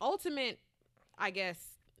the ultimate, I guess,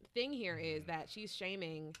 thing here is that she's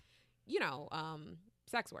shaming, you know,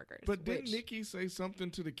 sex workers. But didn't which- Nicki say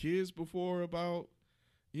something to the kids before about,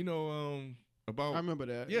 you know, about I remember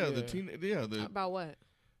that. the about what?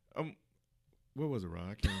 what was it, Ron?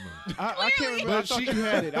 I can't remember. I can't remember. I But thought she- you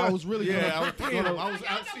had it. I was really Yeah, I gonna- was thinking.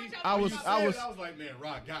 I was. I was- I was- like, man,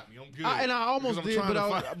 Rod got me. I'm good. and I almost Because I'm did, trying but to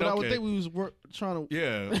I find- would okay. think we was trying to.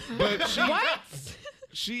 Yeah, but she What?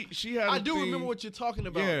 she had. I a do thing, remember what you're talking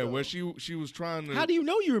about. Yeah, though. where she was trying to. How do you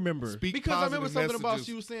know you remember? speak Because I remember positive something about messages.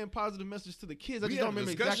 she was saying positive message to the kids. I We just had don't a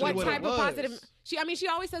remember discussion exactly What what type it was. of positive? I mean, she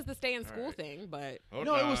always says the stay in school right. thing, but Oh,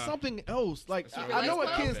 No, it was nah. something else. Like That's I know what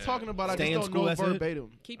related. kids talking about. I Stay just in don't school, know that's it?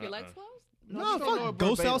 verbatim. keep your legs closed. No, No, I just don't know fuck. it Go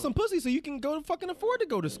sell verbatim. some pussy so you can go to fucking afford to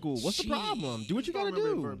go to school. What's the problem? Do what you I don't gotta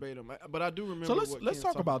remember it do. verbatim, but I do remember. So what let's Ken's talk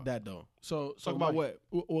talking about that though. So Talk about Mike-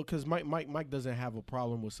 Well, because Mike doesn't have a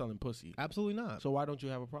problem with selling pussy. Absolutely not. So why don't you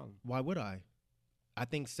have a problem? Why would I? I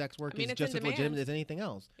think sex work I mean, is it's just in as legitimate demand. as anything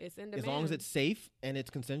else. It's in As long as it's safe and it's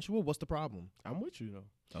consensual, what's the problem? I'm with you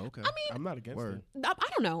though. Okay. I'm not against Word. it. I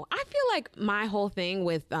don't know. I feel like my whole thing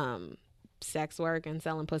with sex work and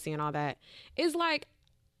selling pussy and all that is like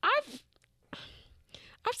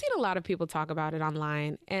I've seen a lot of people talk about it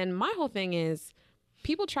online, and my whole thing is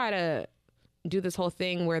people try to do this whole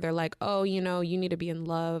thing where they're like, oh, you know, you need to be in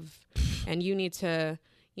love and you need to,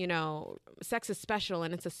 you know, sex is special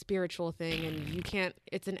and it's a spiritual thing and you can't,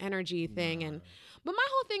 it's an energy thing. And but my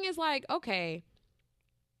whole thing is like, okay,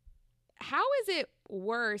 how is it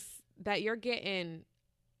worse that you're getting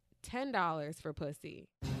 $10 for pussy?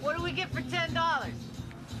 What do we get for $10?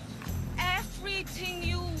 Everything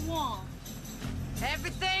you want.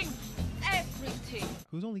 Everything? Everything.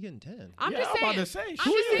 Who's only getting 10? I'm Yeah, just I'm saying. about to say, I'm Who are just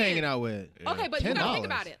you saying. hanging out with? Okay, but you gotta think $10.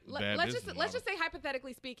 about it. Bad Let's business just say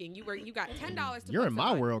hypothetically speaking, you got $10 to You're fuck in my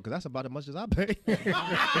somebody. world because that's about as much as I pay. No,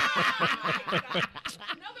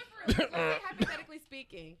 but for let's say hypothetically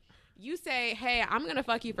speaking, you say, "Hey, I'm gonna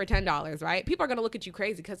fuck you for $10," right? People are gonna look at you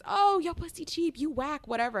crazy because, oh, your pussy cheap, you whack,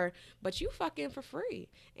 whatever. But you fucking for free,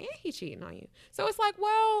 and he cheating on you. So it's like,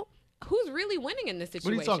 well, who's really winning in this What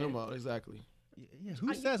situation? are you talking about exactly? Yeah,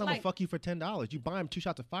 who says I'm gonna fuck you for $10? You buy him 2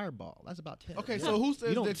 shots of Fireball. That's about 10. Okay, so who says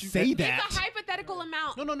you don't that you say that? It's a hypothetical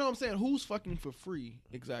amount. No. I'm saying who's fucking for free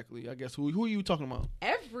exactly. I guess who are you talking about?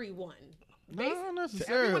 Everyone. Not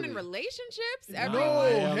necessarily. Everyone in relationships. No,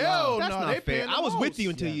 Everyone. hell That's no. not They fair. paying the I was with most. you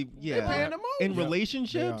until you. They Yeah. paying the most. In Yeah.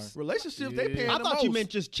 relationships. Relationships, they paying I the thought most. you meant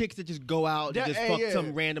just chicks that just go out and That- just hey, fuck yeah.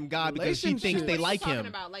 some random guy because she thinks Relationships. they What are you like talking him.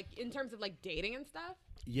 about? Like in terms of like dating and stuff.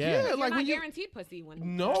 Yeah, You're like not when you. guaranteed pussy when that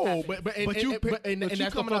No, happens. but But and you you pay- but but you that's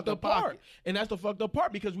the coming out fucked the up part, pocket. and that's the fucked up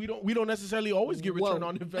part because we don't necessarily always get return Whoa.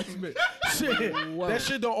 on investment. Shit, that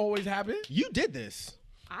shit don't always happen. You did this.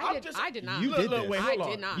 I did not. You did this. Wait, I hold on.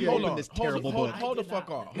 did not. You Hold opened on. this Hold- terrible hold, book. Hold the fuck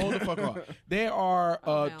off. Hold the fuck off. There are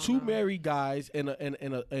hell two no. married guys and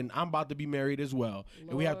I'm about to be married as well,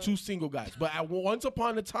 and we have two single guys. But once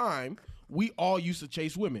upon a time, we all used to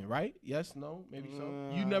chase women, right? Yes, no, maybe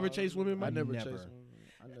so. You never chased women, I Mike? never Never. chased one.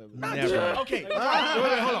 Never. Okay. Wait,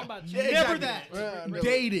 hold on. Never Exactly.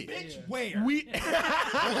 Dated. Bitch, where? We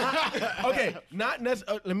okay, not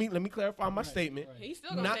necessarily. Let me clarify my statement. He's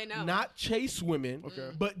still gonna Not say no. not chase women,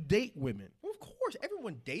 but date women. Of course,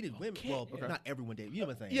 everyone dated women. Well, not everyone dated. You know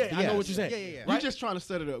what I'm saying? Yeah, I know what you're saying. Yeah. You just trying to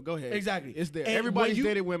set it up. Go ahead. Exactly. It's there. And Everybody's when you-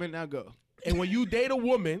 dated women. Now go. And when you date a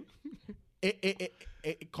woman,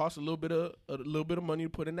 it costs a little bit of money to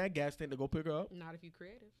put in that gas tank to go pick her up. Not if you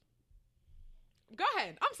creative. Go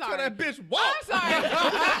ahead. I'm sorry. that bitch walk. I'm sorry. Go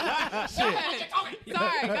ahead. Sorry. Go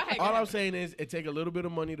ahead. All I'm saying is, it take a little bit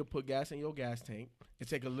of money to put gas in your gas tank. It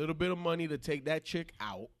take a little bit of money to take that chick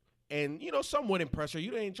out. And, somewhat impress her.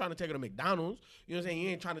 You ain't trying to take her to McDonald's. You know what I'm saying? You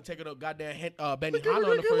ain't trying to take her to goddamn Benihana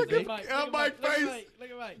on the first date. Mike, Yeah, look Mike at Mike, face. Look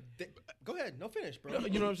at Mike. Go ahead. No finish, bro.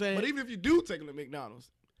 You know what I'm saying? But even if you do take them to McDonald's,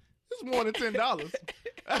 it's more than $10.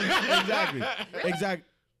 Exactly.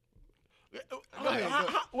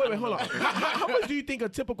 Wait, hold on. How much do you think a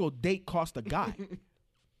typical date costs a guy?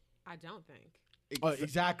 I don't think.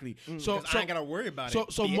 Exactly. So I ain't gotta worry about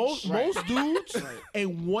it. So bitch. most dudes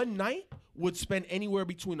in one night would spend anywhere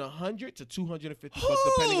between $100 to $250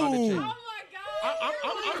 depending on the Oh chick. my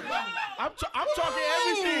God. I'm talking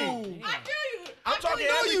everything. I feel you. I'm talking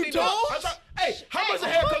No, you everything. dog. don't. Hey, how much a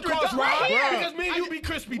haircut cost, Rob? right here. Because me and you be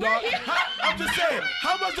crispy, dog. I'm just saying.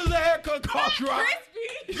 How much does a haircut cost, Rob?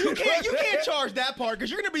 Crispy. You can't charge that part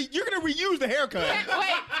because you're gonna reuse the haircut.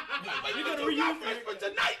 Wait. You're gonna reuse it for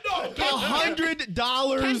tonight, though.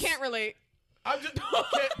 $100. Ken can't relate. I'm just.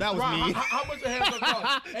 That was Rob, me. How much a haircut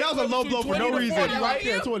cost? That was a low blow for no reason. Right?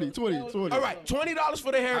 Yeah, 20. All right, $20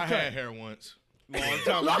 for the I haircut. had hair once. Long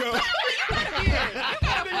time ago.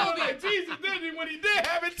 Jesus, didn't he? When he did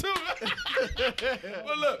have it too.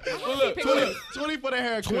 But look, Pick 20, one. 20 for the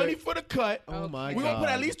haircut. 20 for the cut. Oh my We're gonna put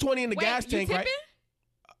God. at least 20 in the Wait, gas you tank, right? tipping?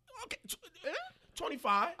 Okay,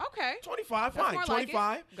 25. Okay. 25, That's fine. more like it.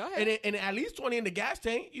 25. Go ahead. And at least 20 in the gas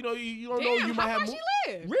tank. You don't know Damn, you might how have far moves.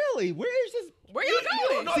 she live? Really? Where is this? Where y'all You don't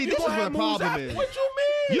going? know See, if you this is gonna where have the moves problem after. is. What you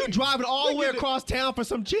mean? You driving all the way across town for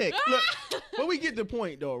some chick. But we get the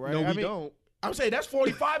point, though, right? No, I we mean, don't. I'm saying that's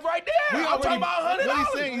 45 right there. I'm talking about $100. What he's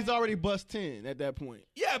saying, he's already bust 10 at that point.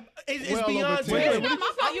 Yeah, it's Well over beyond 10. It's 10. not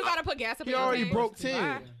my fault. You gotta put gas up He in your already tank. broke 10.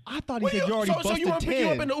 Bye. I thought he Well, said you already so busted you want to pick you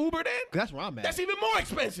up in 10. the Uber then? That's where I'm at. That's even more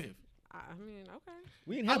expensive. I mean, okay.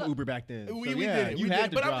 We didn't have Uber back then. We so did yeah, it. You we had did it.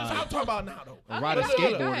 to But I'm drive. talking about now, though. Ride a Go ahead,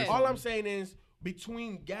 skateboard go or ahead. something. All I'm saying is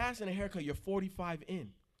between gas and a haircut, you're 45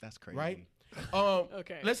 in, That's crazy. right?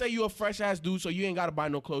 Okay. Let's say you're a fresh ass dude, so you ain't gotta buy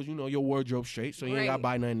no clothes. You know your wardrobe straight, so you ain't gotta Great.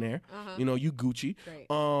 buy nothing there. You know you Gucci. Great.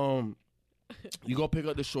 You go pick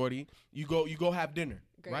up the shorty. You go have dinner,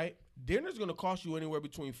 Great. right? Dinner's gonna cost you anywhere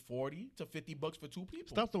between $40 to $50 for two people.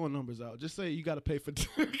 Stop throwing numbers out. Just say you got to pay for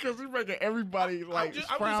because we're making everybody like I'm just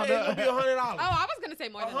saying frown it's gonna be up. $100. Oh, I was gonna say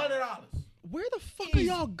more than that. $100. Where the fuck are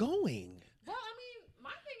y'all going? Well, I mean, my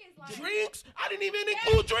thing is like Drinks? I didn't even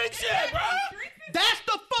include drinks yet, bro. That's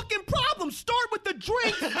the fucking problem. Start with the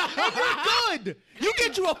drinks and you're good. You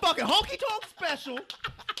get you a fucking honky tonk special,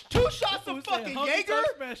 2 shots of fucking honky Jaeger, tonk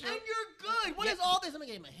and special. you're good. What is all this? I'm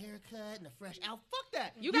gonna get my haircut and a fresh outfit. Fuck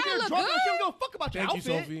that. You gotta get look drunk good. and shit, don't fuck about your Thank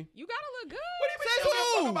you, outfit. Sophie. You gotta look good. What do you Says mean?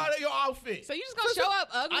 You who? talk about your outfit. So you just gonna show up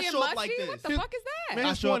ugly I and show up musty? like What this. the fuck is that? Man, I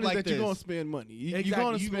his show up point is like that you're this. gonna spend money. You're Exactly.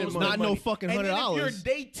 gonna You spend gonna money. Not no fucking And then if $100. you're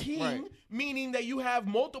dating, Right. meaning that you have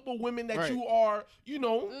multiple women that Right. you are,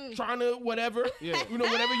 trying to whatever, Yeah.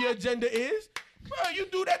 whatever your agenda is. Bro, you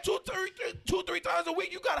do that two, three times a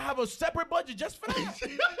week. You gotta have a separate budget just for that.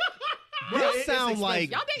 Bro, This it's sound expensive.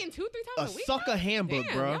 like Y'all dating 2-3 a times a week? sucker handbook,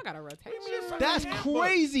 Damn, bro. y'all gotta rotate. That's handbook.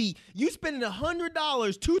 crazy. You spending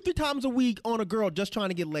 $100 2-3 times a week on a girl just trying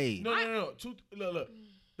to get laid. No. Look,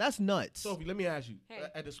 That's nuts. Sophie, let me ask you. Hey.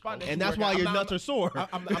 At the spot that And you that's work why at, your I'm nuts not- are sore.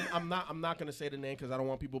 I'm not gonna say the name because I don't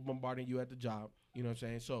want people bombarding you at the job. You know what I'm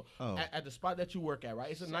saying? So Oh. at the spot that you work at, right?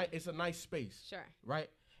 It's a nice space. Sure. Right?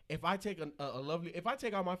 if I take if I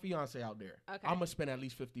take out my fiance out there, Okay. I'm gonna spend at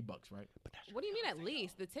least $50, right? What do you mean at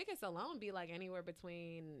least? The tickets alone be like anywhere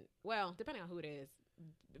between, well, depending on who it is,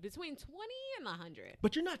 between 20 and 100.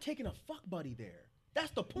 But you're not taking a fuck buddy there.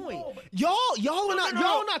 That's the point. No, but- y'all are not no.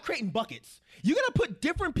 y'all not creating buckets. You're gonna put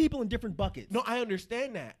different people in different buckets. No, I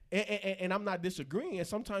understand that, and I'm not disagreeing. And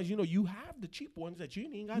sometimes you have the cheap ones that you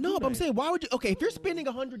ain't got. No, but I'm saying, why would you? Okay, if you're spending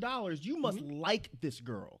 $100, you must like this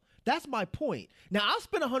girl. That's my point. Now, I'll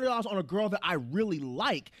spend $100 on a girl that I really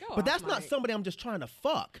like, Go but that's off, not Mike. somebody I'm just trying to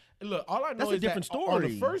fuck. Look, all I know That's a is different that on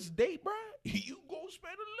the story. first date, bro, you go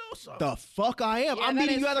spend a little something. The fuck I am. Yeah, I'm that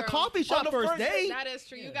meeting is you at a true. coffee shop On the first first date. That is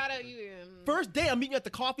true. You gotta. First day, I'm meeting you at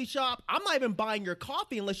the coffee shop. I'm not even buying your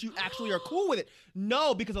coffee unless you actually are cool with it.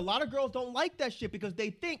 No, because a lot of girls don't like that shit because they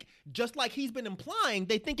think, just like he's been implying,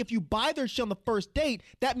 they think if you buy their shit on the first date,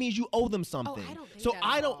 that means you owe them something. I don't think so that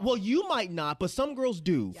I at don't. all. Well, you might not, but some girls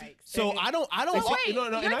do. Yikes. So And- I don't. But wait, no,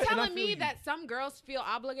 and you're I telling feel me you. that some girls feel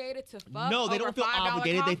obligated to fuck? No, they over don't feel $5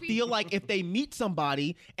 obligated. Coffee? They feel like if they meet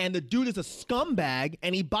somebody and the dude is a scumbag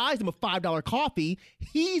and he buys them a $5 coffee,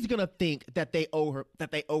 he's gonna think that they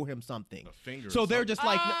owe him something. A finger or So they're something. just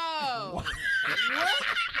like, Oh.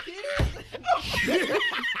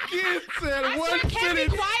 Kid said I one swear, can't be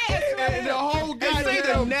sentence quiet. and the whole they say the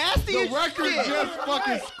goddamn nastiest the record shit. just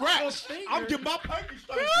fucking scratched. I'm getting my pinky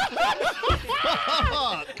started.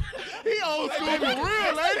 Fuck. He old school for real,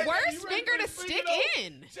 That's the lady. worst finger to stick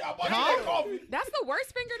in. Huh? That's the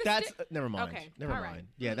worst finger to That's stick. never mind. Okay, Never all mind. right.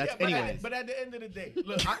 Yeah, that's but anyways. But at the end of the day,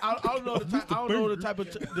 look, I don't know the type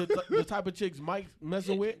of the type of chicks Mike's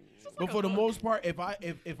messing with. But for the most part, if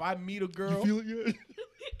I meet a girl,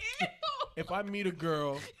 if I meet a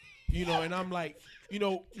girl, and I'm like,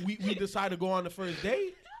 we decide to go on the first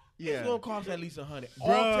date. Yeah. It's gonna cost at least $100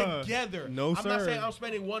 Bruh. altogether. No, I'm not sir. saying I'm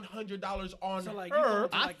spending $100 on So like, her.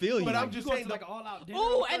 I feel you. But I'm You just go saying to like all out dinner. Ooh,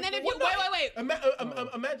 on and then first if you date?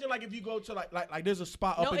 wait. Imagine like if you go to like there's a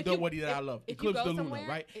spot No, up in if you- Dunwoody that I love. if you Eclipse go de Luna, somewhere,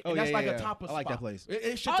 right? it- And Oh, that's yeah, like yeah, a top of I like spot. that place.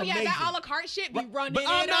 It's Oh yeah, amazing. that a la carte shit be running. But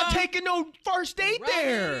I'm it not up, taking no first date running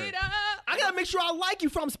there. it up. I gotta make sure I like you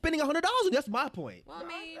before I'm spending $100. That's my point. Well, I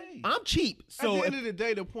mean, I'm cheap, At so the if- end of the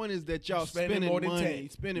day, the point is that y'all Spending spending more than money. 10.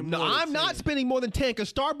 Spending no, more than I'm not 10. spending more than 10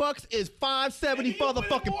 because Starbucks is $5.70 for the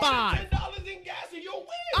fucking $5. $10 in gas and you'll win.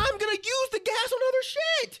 I'm gonna use the gas on other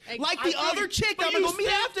shit, like the other chick that I'm gonna go meet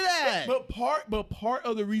after that. But part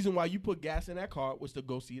of the reason why you put gas in that car was to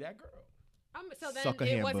go see that girl. so then Suck a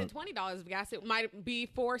it wasn't handbook. $20 of gas. It might be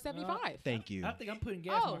 $4.75. Thank you. I think I'm putting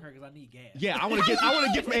gas Oh. on her because I need gas. Yeah, I want to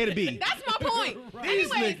get from A to B. That's my point. Anyways,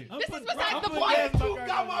 niggas. this is I'm besides the putting point. gas- You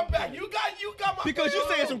got my back. You got my Because you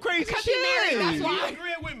saying some crazy Because shit. he married, that's You why.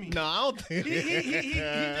 agreeing with me? No, I don't think.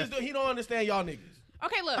 He don't understand y'all niggas.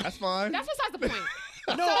 Okay, look. That's fine. That's besides the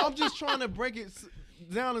point. No, I'm just trying to break it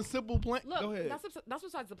down in simple plan. Look, Go ahead. that's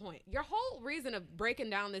besides the point. Your whole reason of breaking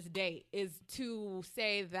down this date is to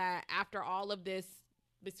say that after all of this,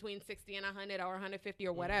 between 60 and 100 or 150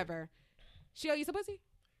 or whatever, she owe you some pussy?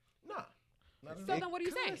 Nah. So then what are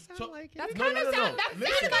you saying? So, That's No, kind no, of no, sound. no. That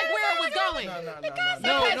Listen. sounded like where it was going.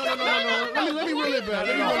 No. Let me reel it back.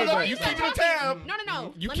 Let me reel it back. You keeping a tab.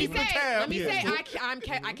 No. You Let me keeping a say. tab. Let me Yes. say.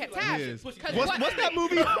 I kept tabs. Yes. 'Cause What's that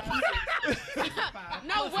movie?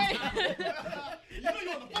 No wait.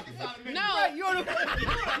 No. You on the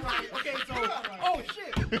okay, so oh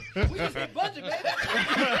shit, we just hit budget, baby.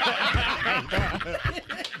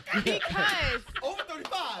 Because Over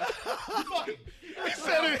 35. You fucking. He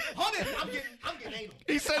said it. 100. I'm getting anal.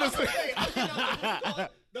 He said it's Hey, I'm getting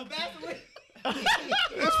the Vaseline.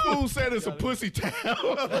 this fool said it's a pussy tab.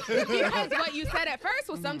 because what you said at first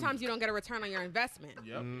was sometimes you don't get a return on your investment.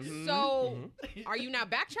 Yep. So are you now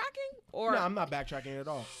backtracking or No, I'm not backtracking at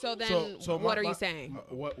all. so then what are you saying?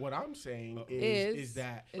 What I'm saying Is is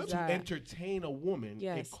that that- to entertain a woman,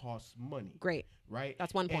 Yes. it costs money. Great. Right?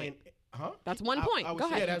 That's one point. Huh? That's one point. I would Go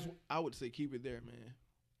say, ahead. I would say keep it there, man.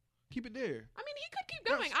 Keep it there. I mean, he could keep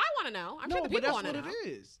going. I want to know. I'm sure the but people that's want to what know. it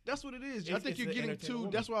is. That's what it is. I It's- think it's you're to getting entertain a too.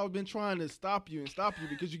 woman. That's why I've been trying to stop you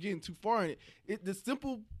because you're getting too far in it. The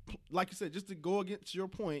simple, like you said, just to go against your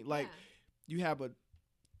point, like Yeah. you have a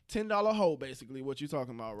 $10 hole, basically, what you're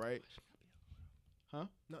talking about, right? Huh?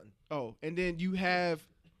 Nothing. Oh, and then you have,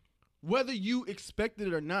 whether you expected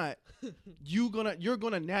it or not, you're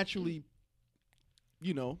gonna naturally,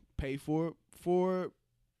 pay for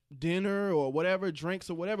dinner or whatever, drinks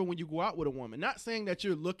or whatever when you go out with a woman. Not saying that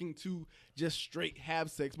you're looking to just straight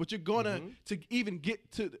have sex, but you're gonna to even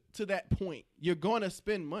get to that point, you're gonna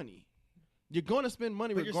spend money. You're gonna spend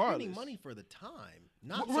money But you're regardless. spending money for the time.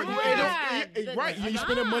 Not Right, so right. You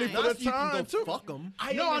spending money for the Not so you can time go too. fuck them.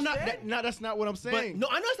 No, I'm not. No, that's not what I'm But saying. no,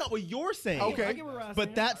 I know that's not what you're saying. Okay. I get what Rod's But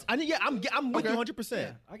saying. that's I'm with Okay. you 100%.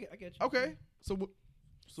 Yeah, I get you. Okay. So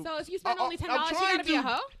So if you spend I- only $10, I'm you trying gotta be a to-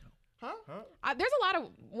 hoe. Huh? There's a lot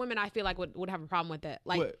of women I feel like would have a problem with it.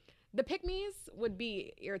 Like What? the pick-me's would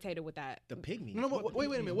be irritated with that. The pygmy. No, wait a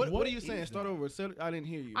minute. What are you saying? Start over. I didn't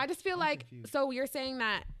hear you. I just feel like so you're saying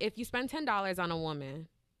that if you spend $10 on a woman,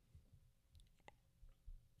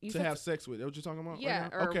 you to said- have sex with. That what you're talking about? yeah,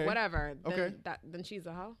 right now? or okay. whatever, then Okay. then she's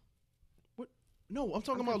a hoe. No, I'm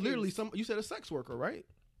talking I'm about literally confused. you said a sex worker, right?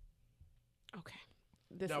 Okay.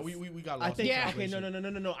 This No, is, we got I lost. think Yeah. okay,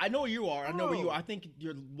 no. I know where you are. I know where you are. I think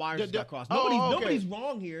your wires just got crossed. oh, okay. Nobody's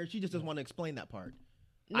wrong here. She just doesn't want to explain that part.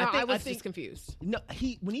 no, I was think just confused. no.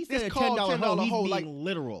 When he said It's a called $10 hoe, $10 he's hoe, being like-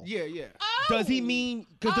 literal. Yeah. Does he mean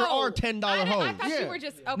because there are $10 hoes? I thought Yeah. you were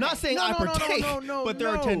just okay. Not saying No, I no, no, partake, no, but there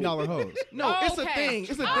are no. $10 hoes. No, it's a Okay. thing.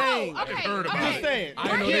 It's a Oh, thing. okay. heard about okay. it. Just saying. I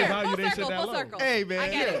We're know here. they value Full they shit circle, that full low. circle. Hey, man. I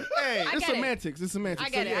get it. Hey, I it's get it. semantics. It's semantics. I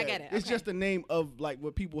get So, it, I yeah, get it. It's Okay. just the name of like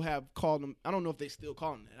what people have called them. I don't know if they still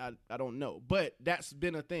call them that. I don't know, but that's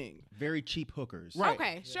been a thing. Very cheap hookers. Right.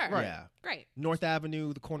 Okay, sure. Right. Yeah. Great. North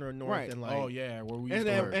Avenue, the corner of North, Right. and like. Oh yeah, where we used And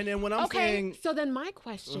to then work. and then when I'm Okay, saying so then my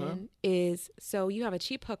question is, so you have a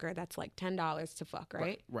cheap hooker that's like $10 to fuck,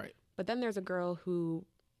 right? right. But then there's a girl who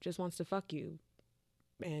just wants to fuck you,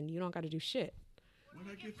 and you don't got to do shit.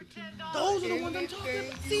 Those are the ones I'm talking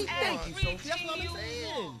about. See, thank you, Sophie. That's what I'm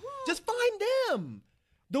saying. Just find them.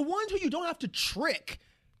 The ones who you don't have to trick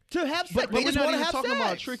to have sex. But They we're just not want to even have talking sex.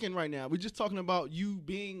 about tricking right now. We're just talking about you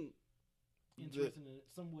being Interested in it,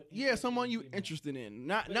 somewhat. yeah, interested someone in you female. interested in,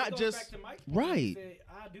 not But it not goes just back to Mike's point. He Right. said,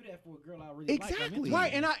 I do that for a girl I really like. I'm Exactly. into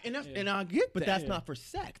right. it. And I get But that. that's not for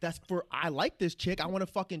sex. That's for I like this chick. I want to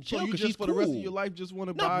fucking chill so you because just she's for cool. the rest of your life just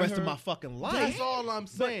want to Not buy the rest her. of my fucking life. That's all I'm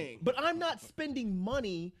saying. But I'm not spending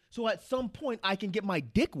money so at some point I can get my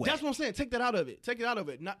dick wet. That's what I'm saying. Take that out of it. Take it out of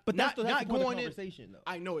it. Not, But that's not, the not point of the going in. conversation, though.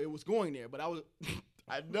 I know it was going there, but I was.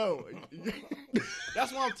 I know.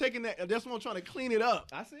 That's why I'm taking that. That's why I'm trying to clean it up.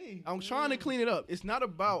 I see. I'm trying to clean it up. It's not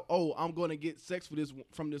about I'm going to get sex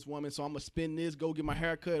from this woman, so I'm gonna spend this, go get my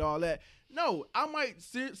hair cut, all that. No, I might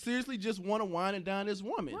seriously just want to wine and dine this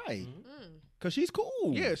woman. Right. Because she's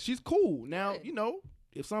cool. Yeah, she's cool. Now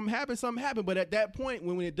if something happens, something happened. But at that point,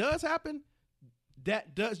 when it does happen,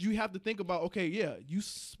 you have to think about. Okay, yeah, you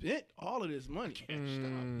spent all of this money.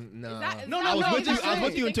 No. that- No, I was no, with you. is that I was with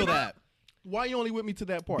right? you until that. Why you only with me to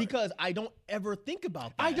that part? Because I don't ever think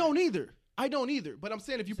about that. I don't either. But I'm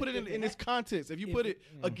saying if you put it in this context, if you put it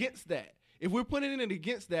against that, if we're putting it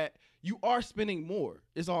against that, you are spending more.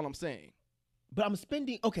 Is all I'm saying. But I'm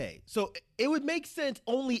spending. Okay, so it would make sense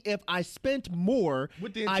only if I spent more.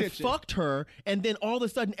 With the I intention. fucked her, and then all of a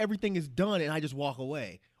sudden everything is done, and I just walk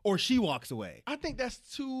away, or she walks away. I think that's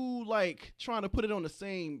too trying to put it on the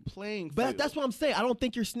same playing field. But that's what I'm saying. I don't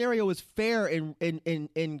think your scenario is fair in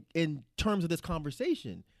terms of this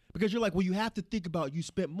conversation. Because you're like, well, you have to think about you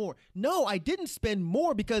spent more. No, I didn't spend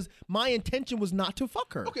more because my intention was not to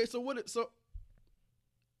fuck her. Okay, so what? So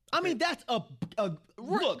I mean, that's a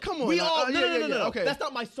look. come on, we now. all Yeah, no. okay. That's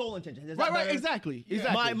not my sole intention. Is that right, better? exactly.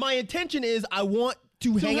 My intention is I want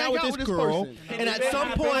to hang out with this girl, person. and at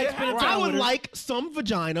some point I would like some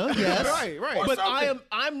vagina. Yes, Right. But Or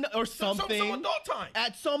I'm or something some adult time.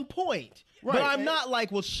 at some point. Right. But I'm not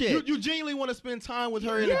like, well, shit. You genuinely want to spend time with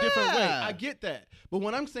her in a different way. Yeah. I get that. But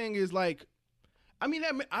what I'm saying is I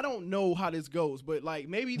don't know how this goes, but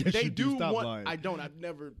maybe Yes, they you do. do Stop want. lying. I don't. I've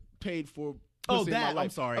never paid for. Oh, pussy in my that. I'm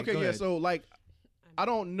life. sorry. Okay, Go yeah. ahead. So I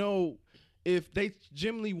don't know if they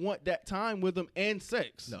genuinely want that time with them and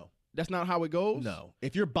sex. No. That's not how it goes. No,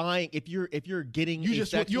 if you're buying, if you're getting, You a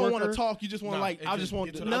just sex you don't want worker- to talk. You just want No, I it's just want.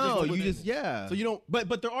 it's to- an- I just No, want you to- just yeah. So you don't.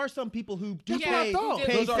 But there are some people who do That's what I pay, thought.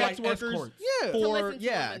 pay Those are sex like workers escorts. Yeah. To for listen to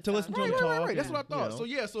yeah them to listen to and them stuff. talk. Right. That's what I thought. you know. So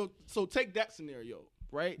yeah. So take that scenario.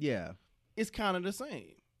 Right. Yeah. It's kind of the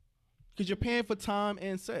same. Because you're paying for time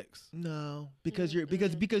and sex. No, because you're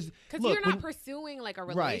because Because look, you're not when- pursuing a Right,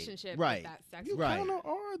 relationship right. with that sex. You Right. kind of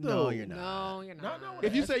are no, though. you're not. No, you're not. No.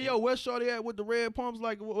 If you say, "Yo, where's Shorty at with the red pumps,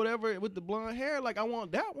 whatever, with the blonde hair?" I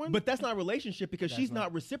want that one. But that's not a relationship because she's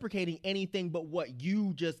not reciprocating anything but what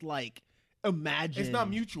you just imagine. It's not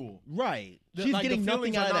mutual. Right. The- She's like, the getting nothing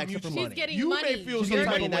feelings out are of not that except for mutual. She's money. getting you money. may feel She's some getting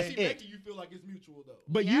type money, of that's way. it. Making you feel like it's mutual though.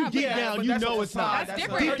 But Yeah, you but deep that's- down, but you that's know a it's not. That's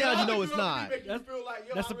different. Deep down, you know it's Make not. you feel like,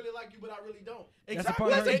 yo, That's I a- really like you, but I really don't. That's a Well, part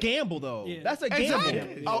that's a of gamble, though. Yeah. That's a gamble.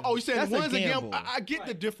 Exactly. Oh, you saying That's a one's a gamble? gamble. I get the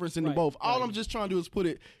Right. difference in the Right. both. All Right. I'm just trying to do is put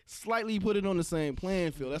it on the same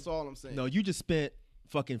playing field. That's all I'm saying. No, you just spent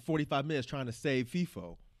fucking 45 minutes trying to save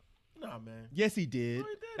FIFO. Nah, man. Yes, he did. No,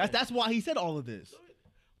 he didn't. That's why he said all of this.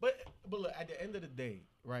 But But look, at the end of the day,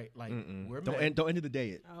 right? Like we're Don't men. end the day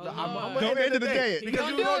it. Oh, I'm Lord. gonna Don't end the day it. because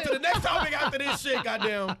Don't you do go it. to the next topic after this shit.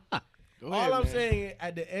 Goddamn. Go All ahead, I'm man. saying is,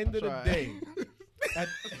 at the end of the Try. day,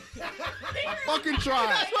 Fucking try.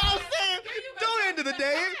 That's what I'm saying. Don't end the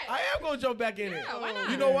day it. I am gonna jump back in it. Yeah, why not?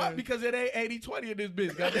 You know what? Because it ain't 80-20 in this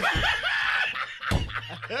bitch. Goddamn.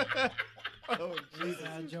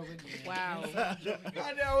 I'm joking. Wow.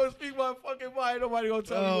 I would speak my fucking mind. Nobody gonna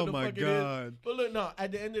tell me Oh what the my fuck it God. is. But look, no.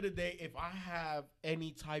 At the end of the day, if I have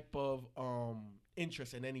any type of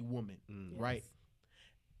interest in any woman, right?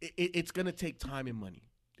 It's gonna take time and money.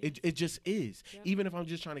 It just is. Yep. Even if I'm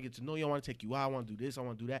just trying to get to know you, I want to take you out. I want to do this. I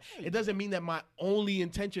want to do that. It doesn't mean that my only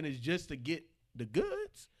intention is just to get the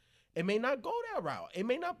goods. It may not go that route. It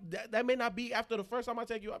may not. That may not be after the first time I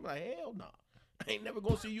take you out. I'm like, hell no. I ain't never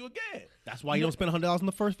gonna see you again. That's why you don't spend $100 on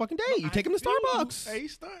the first fucking date. You take him to feel you. Starbucks. Hey,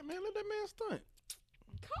 stunt, man. Let that man stunt.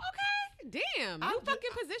 Okay. Damn. New fucking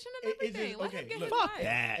position and it's just- everything. Let him okay, get look, his fuck life.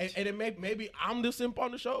 that. And it maybe I'm the simp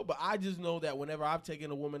on the show, but I just know that whenever I've taken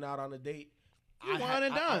a woman out on a date, You wine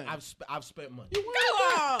and dine. I've spent money. Go on. You know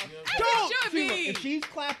what I'm It should be. If she's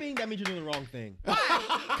clapping, that means you're doing the wrong thing. Why?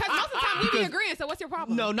 Because most of the time we be agreeing. So what's your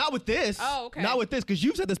problem? No, not with this. Oh, okay. Not with this, because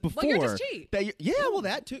you've said this before. Well, you're just cheap. That yeah, well,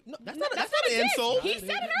 that too. No, that's not That's an not a diss. insult. He said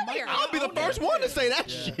it earlier. I'll be the first one to say that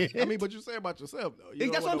shit. I mean, but you say about yourself though.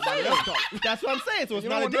 You That's don't what I'm want saying. nobody else talk. That's what I'm saying. So it's You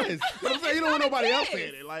not a don't want diss. But I'm saying you don't want nobody else Yes.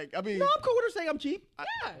 saying it. Like, I mean, No, I'm cool with her saying I'm cheap.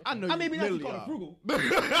 I know I you mean, maybe not literally call are. her frugal.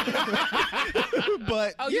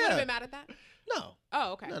 But Oh, you would have yeah. been mad at that? No.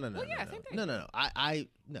 Oh, okay. No. Well, yeah, same thing. No. I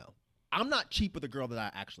no. I'm not cheap with a girl that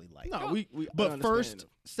I actually like. No, we I But understand first, though.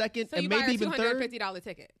 second, So and you buy her maybe even third. $250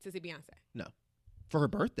 ticket to see Beyonce. No. For her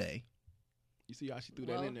birthday. You see how she threw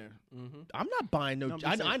that Well, in there. Mm-hmm. I'm not buying no. No, I'm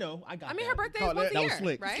just I saying. know. I got I mean, that. her birthday is Call once a That year, was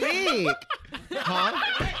slick. right? Slick. Huh?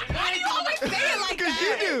 Why do you always say it like Because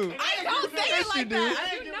that? you do. I don't say it like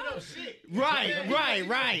that. You know.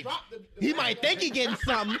 Right. He might think he getting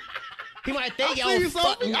something. He might think, see oh, you,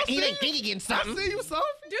 fuck, Sophie. I he see didn't you. think he getting I something. see you, Sophie.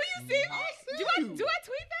 Do you see me? Do I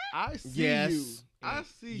tweet that? I see Yes. you. I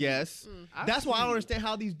see you. Yes. I That's why I see don't you. understand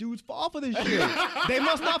how these dudes fall for this shit. They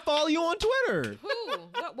must not follow you on Twitter. Who?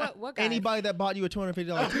 What guy? Anybody that bought you a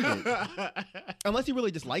 $250 ticket. Unless he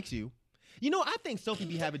really just likes you. You know, I think Sophie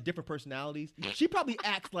be having different personalities. She probably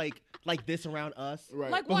acts like this around us.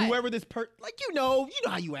 Right. Like But what? whoever this like you know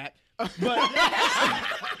how you act. But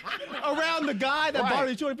around the guy that bought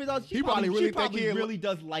her $250, He probably really she probably think he- really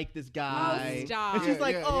does like this guy. Oh, stop. And she's Yeah,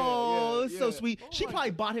 like, yeah, oh, yeah, it's so yeah. sweet. She probably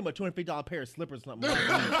bought him a $250 pair of slippers or something like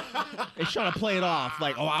that. And trying to play it off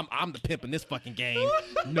like, oh, I'm the pimp in this fucking game.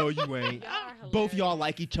 No, you ain't. Y'all are Both y'all hilarious.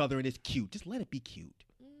 like each other and it's cute. Just let it be cute.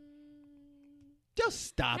 Just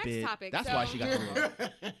stop Next it. topic, That's so- why she got the love.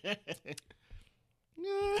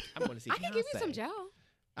 I'm going to see. I can give you some gel.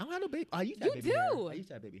 I don't have no baby. I used to You have baby hair. do. I used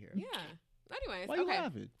to have baby hair. Yeah. Anyways, Why you okay.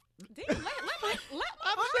 laughing? Damn, let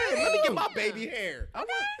Let me get my baby hair.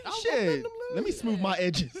 Shit. Let me smooth my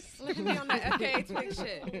edges. Look at me on that FKA twig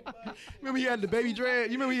shit. Remember he had the baby dread?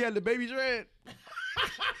 You remember he had the baby dread?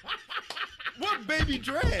 What baby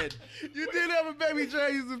dread? You did have a baby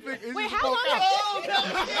dread. He used to pick, Wait, how long have Oh, no.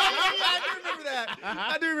 I do remember that.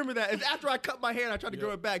 I do remember that. It's after I cut my hair and I tried to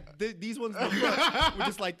grow it back. These ones in the front were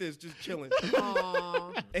just like this, just chilling.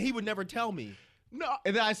 Aw. And he would never tell me. No,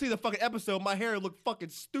 And then I see the fucking episode, my hair looked fucking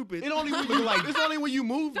stupid. it only when Looking you like it's only when you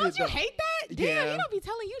moved Don't it. you though. hate that? Damn, Yeah. he don't be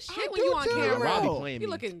telling you shit I when do you on too. camera. Robbie playing You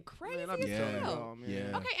me. looking crazy Man, I be as Yeah. telling hell. y'all, man.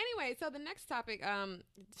 Yeah. Okay, anyway, so the next topic,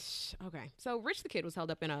 okay. So Rich the Kid was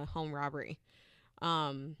held up in a home robbery.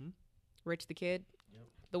 Rich the Kid,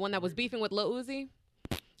 the one that was beefing with Lil Uzi.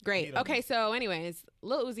 Great. Okay, so anyways,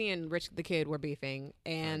 Lil Uzi and Rich the Kid were beefing,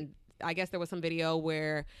 and I guess there was some video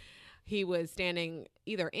where he was standing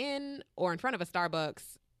either in or in front of a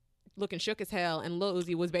Starbucks looking shook as hell, and Lil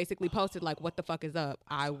Uzi was basically posted like, what the fuck is up?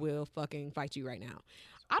 I will fucking fight you right now.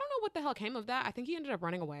 I don't know what the hell came of that. I think he ended up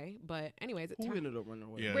running away, but anyways, it Who turned ended up running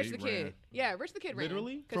away? Yeah, Rich he the Kid. ran. Yeah, Rich the Kid ran.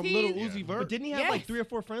 Literally? 'Cause From he- Little Uzi Yeah. Vert? But didn't he have Yes. like 3 or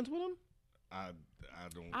 4 friends with him? I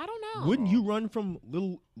don't. I don't know. Wouldn't you run from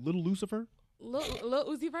little Lucifer? Lil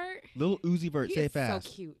Uzi Vert? Little Uzi Vert, He say is it fast.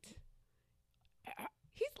 so cute.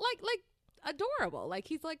 He's like adorable. Like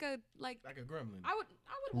he's like a Like a gremlin. I would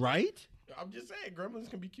Right? I'm just saying, gremlins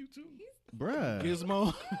can be cute too. Bruh.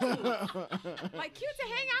 Gizmo. like cute to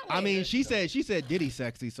hang out with. I mean, she said Diddy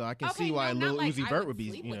sexy, so I can Okay, see why no, not Lil like Uzi I Vert would be,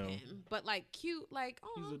 sleep you with know. him, but like cute, like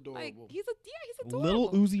oh, He's like adorable. he's adorable.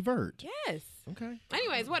 Little Uzi Vert. Yes. Okay.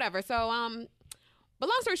 Anyways, whatever. So but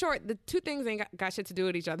long story short, the two things ain't got shit to do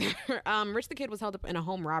with each other. Rich the Kid was held up in a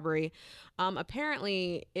home robbery.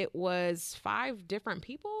 Apparently, it was 5 different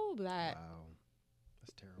people that Wow.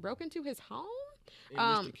 That's terrible. broke into his home.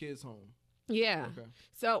 And Mr. Kid's home. Yeah. Okay.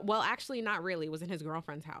 So, well, actually, not really. It was in his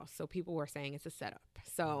girlfriend's house. So people were saying it's a setup.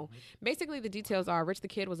 So basically, the details are Rich the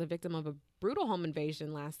Kid was a victim of a brutal home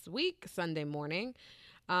invasion last week, Sunday morning.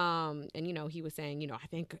 And he was saying, I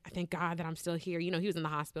thank God that I'm still here. He was in the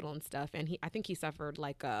hospital and stuff, and I think he suffered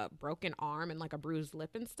like a broken arm and like a bruised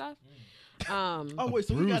lip and stuff. Oh wait,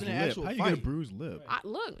 so he got in an actual How you fight. get a bruised lip? I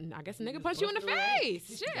guess a nigga punched you in the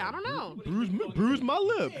face. Shit, I don't know. Bruise my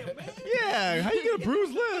lip. Yeah, how you get a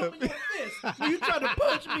bruised lip? You trying to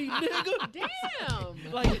punch me, nigga?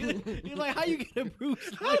 Damn. Like, you're like, how you get a bruise?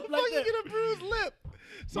 How the fuck you get a bruised lip?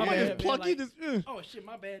 Somebody Yeah, just pluck you. man, Just, Oh shit,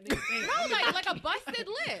 my bad. Nigga. No, like a busted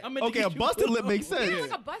lip. I meant to okay, get a you busted lip bruised. makes sense. Yeah,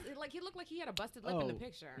 like a busted. Like he looked like he had a busted lip in the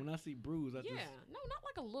picture. When I see bruise, I Yeah, just no, not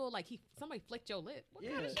like a little like somebody flicked your lip. What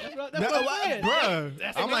kind yeah. of That's shit? what, that's what I'm saying.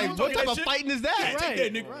 Bruh. I'm like, what type of fighting is that?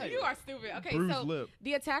 Right. You are stupid. Okay, Bruised so lip.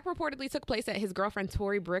 the attack reportedly took place at his girlfriend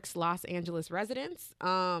Tori Brick's Los Angeles residence.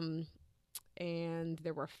 And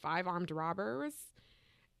there were 5 armed robbers.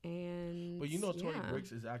 And But Tory yeah.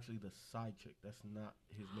 Bricks is actually the side chick. That's not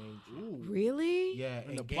his main chick. Really? Yeah,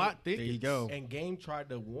 And the Game- plot There you go. And Game tried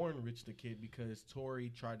to warn Rich the Kid because Tori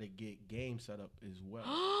tried to get Game set up as well.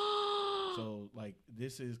 So like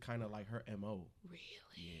this is kind of like her MO. Really?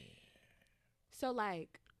 Yeah. So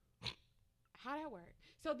like, how that work?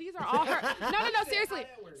 So these are all her. No, seriously.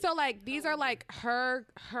 So like these are like her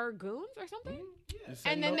goons or something.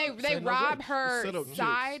 And then they rob her Set up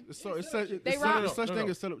side. chicks. So it's such, They it's rob- such No, thing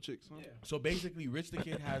no. as set up chicks. Huh? So basically, Rich the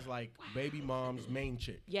Kid has like baby mom's main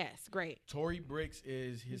chick. Yes, great. Tory Bricks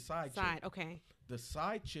is his side Side, chick. okay. The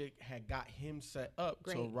side chick had got him set up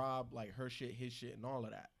to Great. rob like her shit, his shit, and all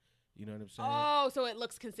of that. You know what I'm saying? Oh, so it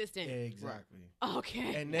looks consistent. Exactly.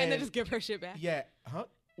 Okay. And then then- just give her shit back. Yeah. Huh?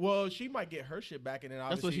 Well, she might get her shit back, and then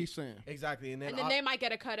That's obviously what he's saying. Exactly, and then, And then they might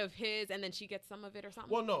get a cut of his, and then she gets some of it or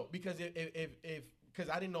something. well, no, because if because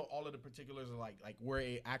I didn't know all of the particulars of like where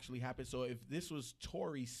it actually happened. So if this was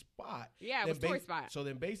Tori's spot, Yeah, it then was Tori's spot. So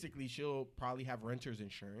then basically she'll probably have renter's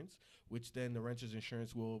insurance, which then the renter's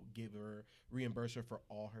insurance will reimburse her for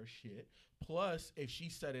all her shit. Plus, if she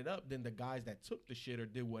set it up, then the guys that took the shit or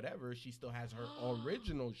did whatever, she still has her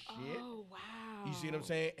original shit. Oh wow. You see what I'm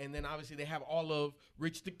saying? And then obviously they have all of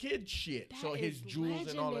Rich the Kid shit. So That his is jewels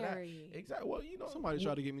and all of that. legendary. Exactly. Well, Somebody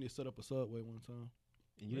tried to get me to set up a Subway one time.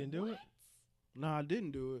 And you didn't do it? Nah, I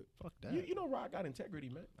didn't do it. Fuck that. You know, Rod got integrity,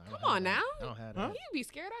 man. I don't Come on have that. now. I don't have Huh? that. You'd be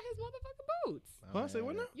scared out his motherfucking boots. I don't Huh? Say have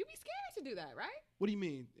what that. now? You'd be scared to do that, right? What do you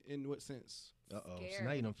mean? In what sense? Uh-oh. So Scared.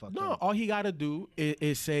 now you done fucked No, up. all he got to do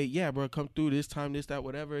is say, yeah, bro, come through this time, this, that,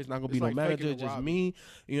 whatever. It's not going to be It's no like manager, faking a just robbery. me.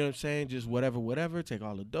 You know what I'm saying? Just whatever. Take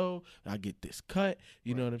all the dough. I get this cut.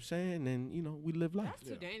 You know what I'm saying? And, we live life. That's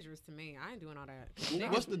too dangerous to me. I ain't doing all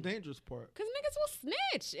that. What's the dangerous part? Because niggas will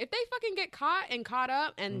snitch. If they fucking get caught and caught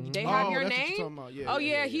up and they Oh, have your that's what you're name. talking about. Yeah, oh, yeah,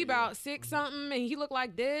 yeah, yeah, he yeah, about 6 something and he look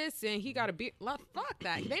like this and he got a big. Fuck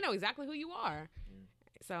that. They know exactly who you are.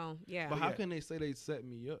 So, yeah. But how can they say they set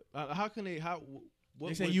me up? How can they? What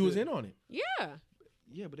They say was you was the- in on it. Yeah.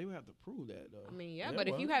 Yeah, but they would have to prove that though. I mean, yeah, Yeah, but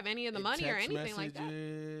if well, you have any of the money or Text anything like that.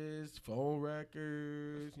 messages, phone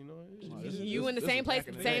records, it's- You in the this same is place back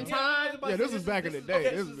at in the the same day. time? Yeah, this is back in the day.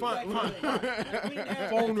 Okay, This is fine.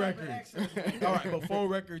 Phone records. All right, but phone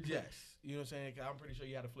records, yes. You know what I'm saying? 'Cause I'm pretty sure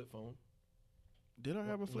you had a flip phone. Did I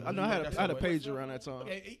have a flip? Well, I know I had that's a the way. page around that time.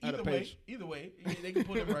 Okay, I had a either way, page. they can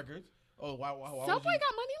pull them records. Oh, why Subway got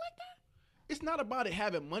money like that? It's not about it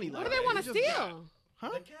having money. What like do they that. want It's to just- steal? Huh?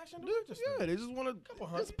 The cash in the register. Yeah, they just want to. Couple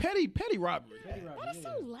It's hundred. petty robbery. That is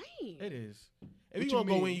so lame. It is. If What you you gonna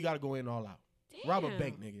go in, mean? you gotta go in all out. Rob a Damn.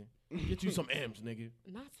 bank, nigga. Get you some M's, nigga.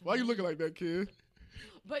 Not Why you looking like that, kid?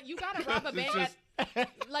 But you gotta rob a It's bank. just-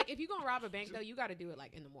 Like if you gonna rob a bank though, you gotta do it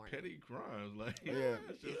like in the morning. Petty crimes, like Yeah.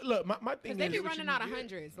 Look, my Because thing they is, be running out of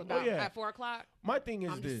hundreds about yeah. at 4 o'clock. my thing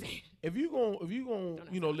is I'm just this: saying. if you gon'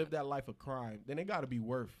 Don't live that life of crime, then it gotta be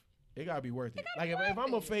worth. It gotta be worth it. Like if I'm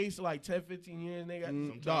gonna it. face like 10, 15 years, nigga,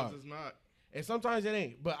 sometimes dog. it's not. And sometimes it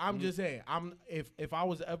ain't. But I'm just saying, if I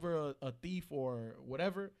was ever a thief or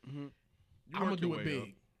whatever, You I'm gonna work do your it way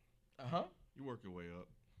big. Uh-huh. You work your way up.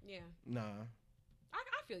 Yeah, Nah.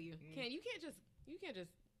 I feel you. You can't just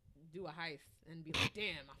do a heist and be like,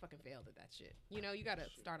 damn, I fucking failed at that shit. You gotta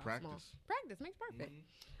start off small. Practice. Practice makes perfect.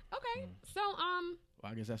 Okay, so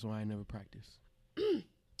Well, I guess that's why I never practice.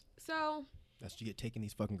 so That's what you get taking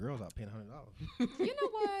these fucking girls out paying $100. you know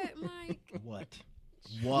what, Mike?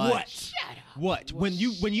 What? Shut up. What? When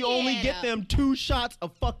you only Shut get up. them 2 shots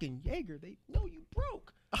of fucking Jaeger, they know you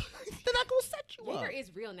broke. They're not gonna set you up. Jaeger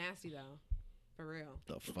is real nasty though, for real.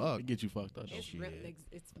 The fuck? It get you fucked up. It's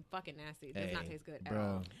it's fucking nasty. It does not Hey, taste good at bro.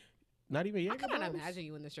 all. Not even I Jaeger cannot bombs? imagine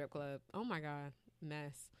you in the strip club. Oh my god.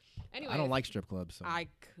 mess. Anyway, I don't like strip clubs. So. I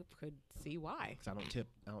could see why. 'Cause I don't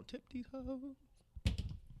tip these hoes.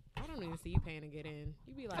 I don't even see you paying to get in.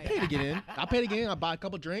 You be like, I pay to get in. I pay to get in. I buy a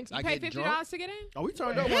couple drinks. you I pay get $50 drunk. to get in? Oh, we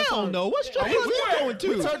turned up one Hell time. no. What strip club you going to?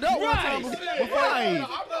 We turned up one time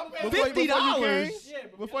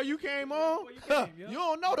 $50. Before you came on. yeah. You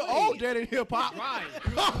don't know the old dead in hip hop. Right.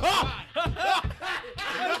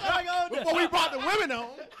 Before we brought the women on.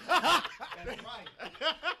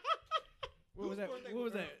 What was that? What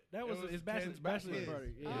was that? That was his bachelor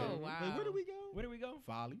party. Yeah. Oh, wow. Wait, where did we go? Where did we go?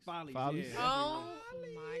 Follies. Follies. Follies. Yeah. Oh, my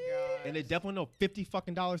God. And they definitely know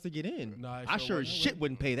 $50 to get in. Nah, it I sure sure as wasn't. shit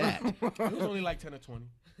wouldn't pay that. It was only like 10 or 20.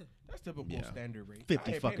 That's typical Yeah. standard rate. 50 I ain't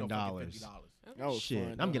paying fucking no dollars. $50. That was Shit,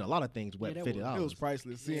 fun, I'm though. getting a lot of things wet. Yeah, that $50. It was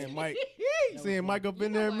priceless. Seeing Mike. That Seeing was Mike up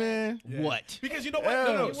in there, what? man. What? Because you know what? Yeah.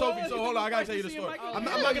 No, It Sophie. was. So You hold think on, I gotta it's tell you the like to see story. Michael? I'm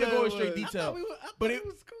Yeah. not gonna go in Yeah. straight detail. But it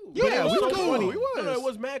was cool. Yeah, it we was so cool. funny. We was. No, it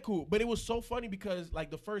was mad cool. But it was so funny because like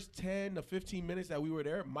the first 10 to 15 minutes that we were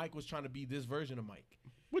there, Mike was trying to be this version of Mike.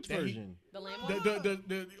 Which That he- version? The lamb Well,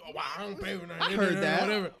 I don't pay for nothing. I heard that.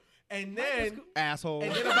 Whatever. And then Asshole.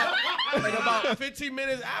 And then about 15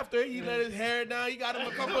 minutes after, he let his hair down. He got him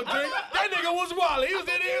a couple of drinks. That nigga was wild. He was in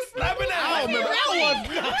there slapping I ass. don't remember.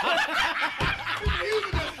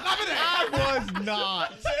 I was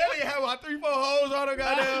not. So that nigga had about 3-4 hoes on him,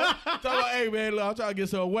 goddamn. Talking about, hey man, look, I'm trying to get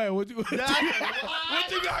some wet. What you got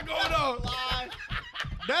going on?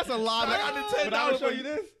 That's a lot. I got the $10 But I will show for you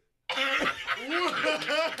this.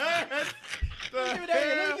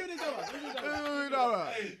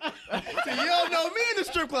 See, you don't know me in the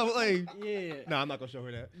strip club. Like, Yeah. no, I'm not gonna show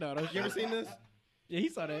her that. No, don't You ever seen this? Yeah, he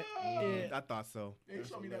saw that. Yeah. I thought so. They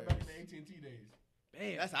showed me that back in the AT&T days.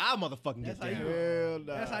 Damn. That's how I motherfucking That's get how down. you. Hell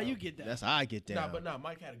nah. That's how you get that. That's how I get down. Nah, but nah,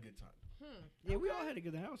 Mike had a good time. Yeah, we all had a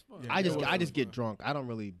good time. That was fun. Yeah. I It was just get fun. drunk. I don't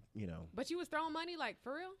really, But you was throwing money, like,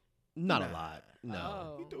 for real? not a lot. No.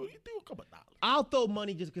 Oh. You threw a couple dollars. I'll throw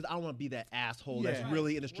money just because I don't want to be that asshole that's Yeah.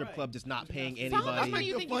 really in the strip Right. club just not paying So how much money anybody.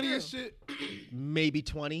 you The think you funniest threw? shit. Maybe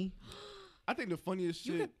 20. I think the funniest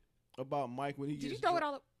You shit about Mike when he Did gets you throw it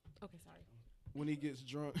drunk, all up? Okay, sorry. when he gets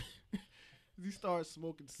drunk, he starts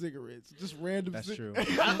smoking cigarettes. Just random. That's cig- true.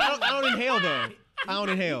 I don't inhale though. I don't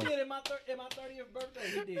inhale. He did in my 30th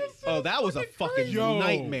birthday. He did. Oh, that was a fucking Yo.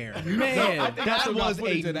 nightmare. Man, I think I That still got was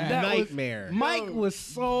footage a of that. That was- nightmare. Mike was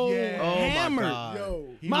so Yeah. Oh hammered. my god.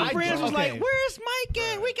 Yo, My I friends was drunk- like, okay. "Where's Mike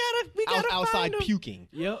at? We I was gotta outside find him." puking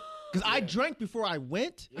Yep. because I drank before I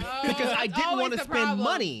went because I Oh, that's didn't always want to the spend problem.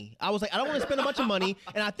 money. I was like, I don't want to spend a bunch of money,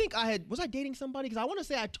 and I think was I dating somebody? Because I want to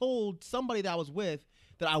say I told somebody that I was with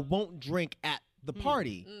that I won't drink at the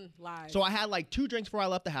party. Lies. So I had like 2 drinks before I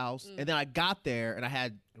left the house, and then I got there and I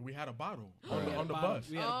had And we had a bottle We had on the a bottle. bus.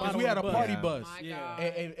 We had a Oh. Because bottle we had a on the party Yeah. bus. My Yeah.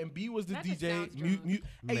 God. And B was the That just DJ. sounds drunk.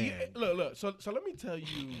 Man. Look. So let me tell you.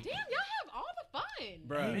 Damn, y'all have all the fun.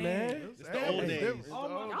 Bruh. Hey, man. It's the old days. All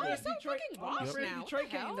my Y'all are friends so Detroit, fucking all my washed friends now. Detroit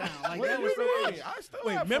What the came hell? down. Like What that do was you so mean? I still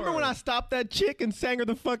Wait, have remember fun. when I stopped that chick and sang her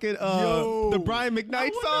the fucking Yo. the Brian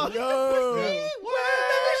McKnight song? Yo.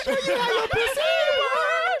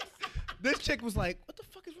 This chick was like, "What the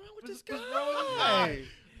fuck is wrong with this guy?"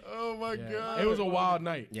 Oh my god. It was a wild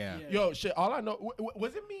night. Yeah. Yo, shit. All I know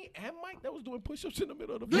was it me and Mike that was doing push-ups in the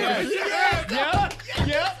middle of the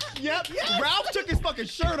Yep. Ralph took his fucking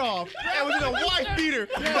shirt off and was in a white beater.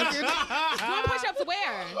 Fucking Doing push-ups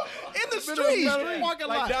where? in the street, parking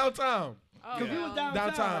like lot. downtown. Oh, Because we was downtown.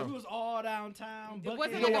 Downtown. We was all downtown. It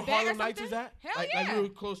wasn't You know like where a bed or Harlem Nights is something? at? Hell like yeah. we were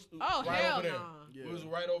close. Oh, right hell over there. no. It was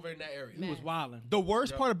right over in that area. We was wilding. The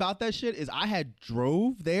worst part about that shit is I had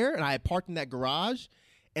drove there and I had parked in that garage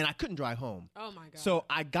and I couldn't drive home. Oh, my God. So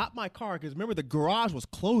I got my car because remember the garage was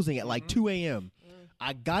closing at like 2 a.m.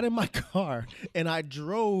 I got in my car and I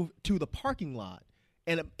drove to the parking lot.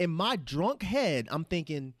 And in my drunk head, I'm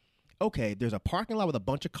thinking, okay, there's a parking lot with a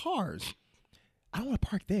bunch of cars. I don't want to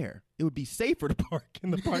park there. It would be safer to park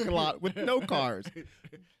in the parking lot with no cars.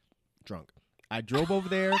 Drunk. I drove over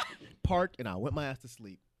there, parked, and I went my ass to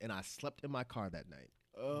sleep. And I slept in my car that night.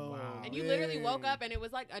 Oh, And you literally woke up and it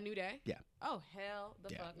was like a new day? Yeah. Oh, hell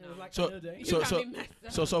the Yeah. fuck It no. was like So, another day. You so, got so, me messed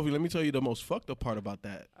up. so, Sophie, let me tell you the most fucked up part about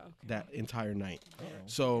that Okay. that entire night.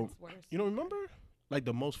 So, It's worse. you know, remember like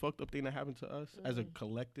the most fucked up thing that happened to us as a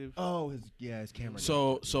collective? Oh, his camera.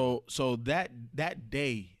 So that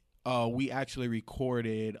day, we actually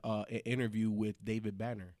recorded an interview with David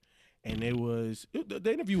Banner, and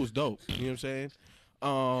the interview was dope. You know what I'm saying?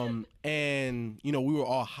 And you know we were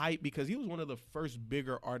all hyped because he was one of the first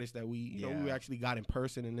bigger artists that we we actually got in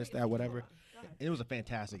person and this that whatever. And it was a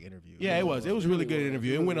fantastic interview. Yeah, it was. It was a really good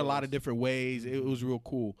interview. It went a lot of different ways. It was real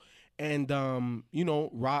cool. And you know,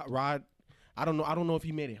 Rod I don't know if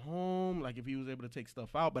he made it home, like if he was able to take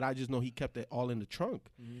stuff out, but I just know he kept it all in the trunk.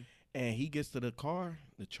 And he gets to the car,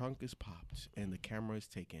 the trunk is popped, and the camera is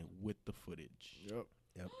taken with the footage. Yep.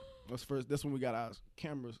 That's when we got our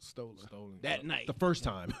cameras stolen. That night. The first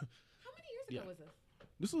time. How many years ago was this?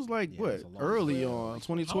 This was like Yeah, it's a long early time. on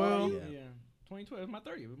 2012. Yeah. 2012. It was my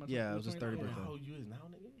 30th. Yeah, it was his 30th birthday. How old you is now,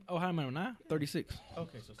 nigga? Oh, how am I now? 36.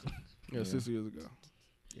 Okay, so Yeah, 6 years ago.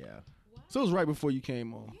 Yeah. So it was right before you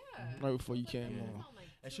came on. Right before you came on.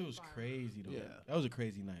 that shit was crazy though. Yeah. That was a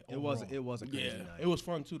crazy night. It was overall. a crazy night. It was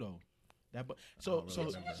fun too though. So Did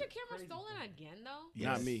you get your camera stolen again though?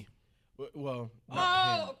 Not me. well, Oh,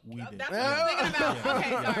 not him. We did. that's what I was thinking about.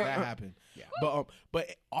 Okay, Yeah, sorry. that happened.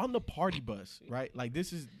 But on the party bus, right? Like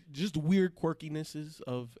this is just weird quirkinesses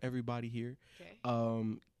of everybody here.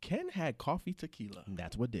 Okay. Ken had coffee tequila.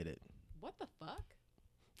 That's what did it. What the fuck?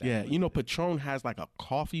 Yeah, you know Patron has like a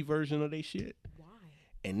coffee version of their shit, Why?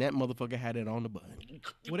 and that motherfucker had it on the bun.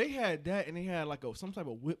 Well, they had that, and they had like some type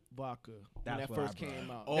of whip vodka when That's that what I first brought. came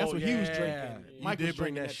out. Oh, That's what he was yeah. drinking. You Mike did was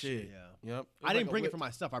bring drinking that shit. Yeah. Yep. I didn't like a bring it whip. for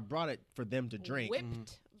myself. I brought it for them to drink.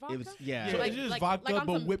 Whipped vodka? It was yeah. So Like- it's just like- vodka, like on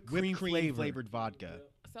but some whipped cream, flavored vodka.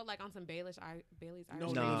 So like on some Bailey's Irish. No, Irish no,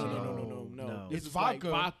 Cream no, shit? no, no, no. No. This It's is like vodka,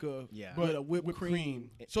 vodka, Yeah. but a whipped cream.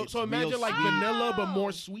 So It's imagine real like sweet. vanilla, but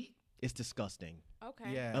more sweet. It's disgusting.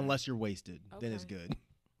 Okay. Yeah. Unless you're wasted, then it's Okay. good.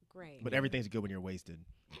 Great. But everything's good when you're wasted.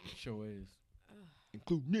 Sure is.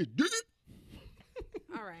 Including me.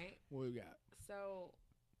 All right. What we got? So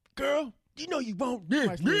Girl, you know you won't.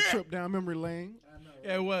 Nice little trip down memory lane.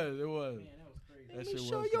 Yeah, it was. It was. That Let shit me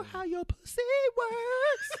show was you funny. how your pussy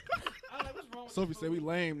works. Sophie said we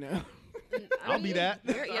lame now. I'll be that.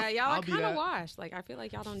 yeah, y'all I'll are be kind of that. washed. Like I feel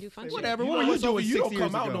like y'all don't do fun shit. Whatever. You What know were you what, Sophie? doing You 6 don't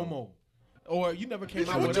years come out ago? no more. Or you never came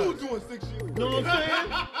out What with you us. was doing 6 years ago? Know what I'm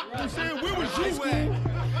saying? I'm saying, where was you at?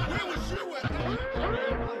 Where was you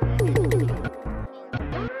at?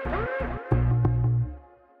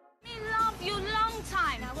 Me love you long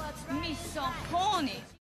time. Me so horny.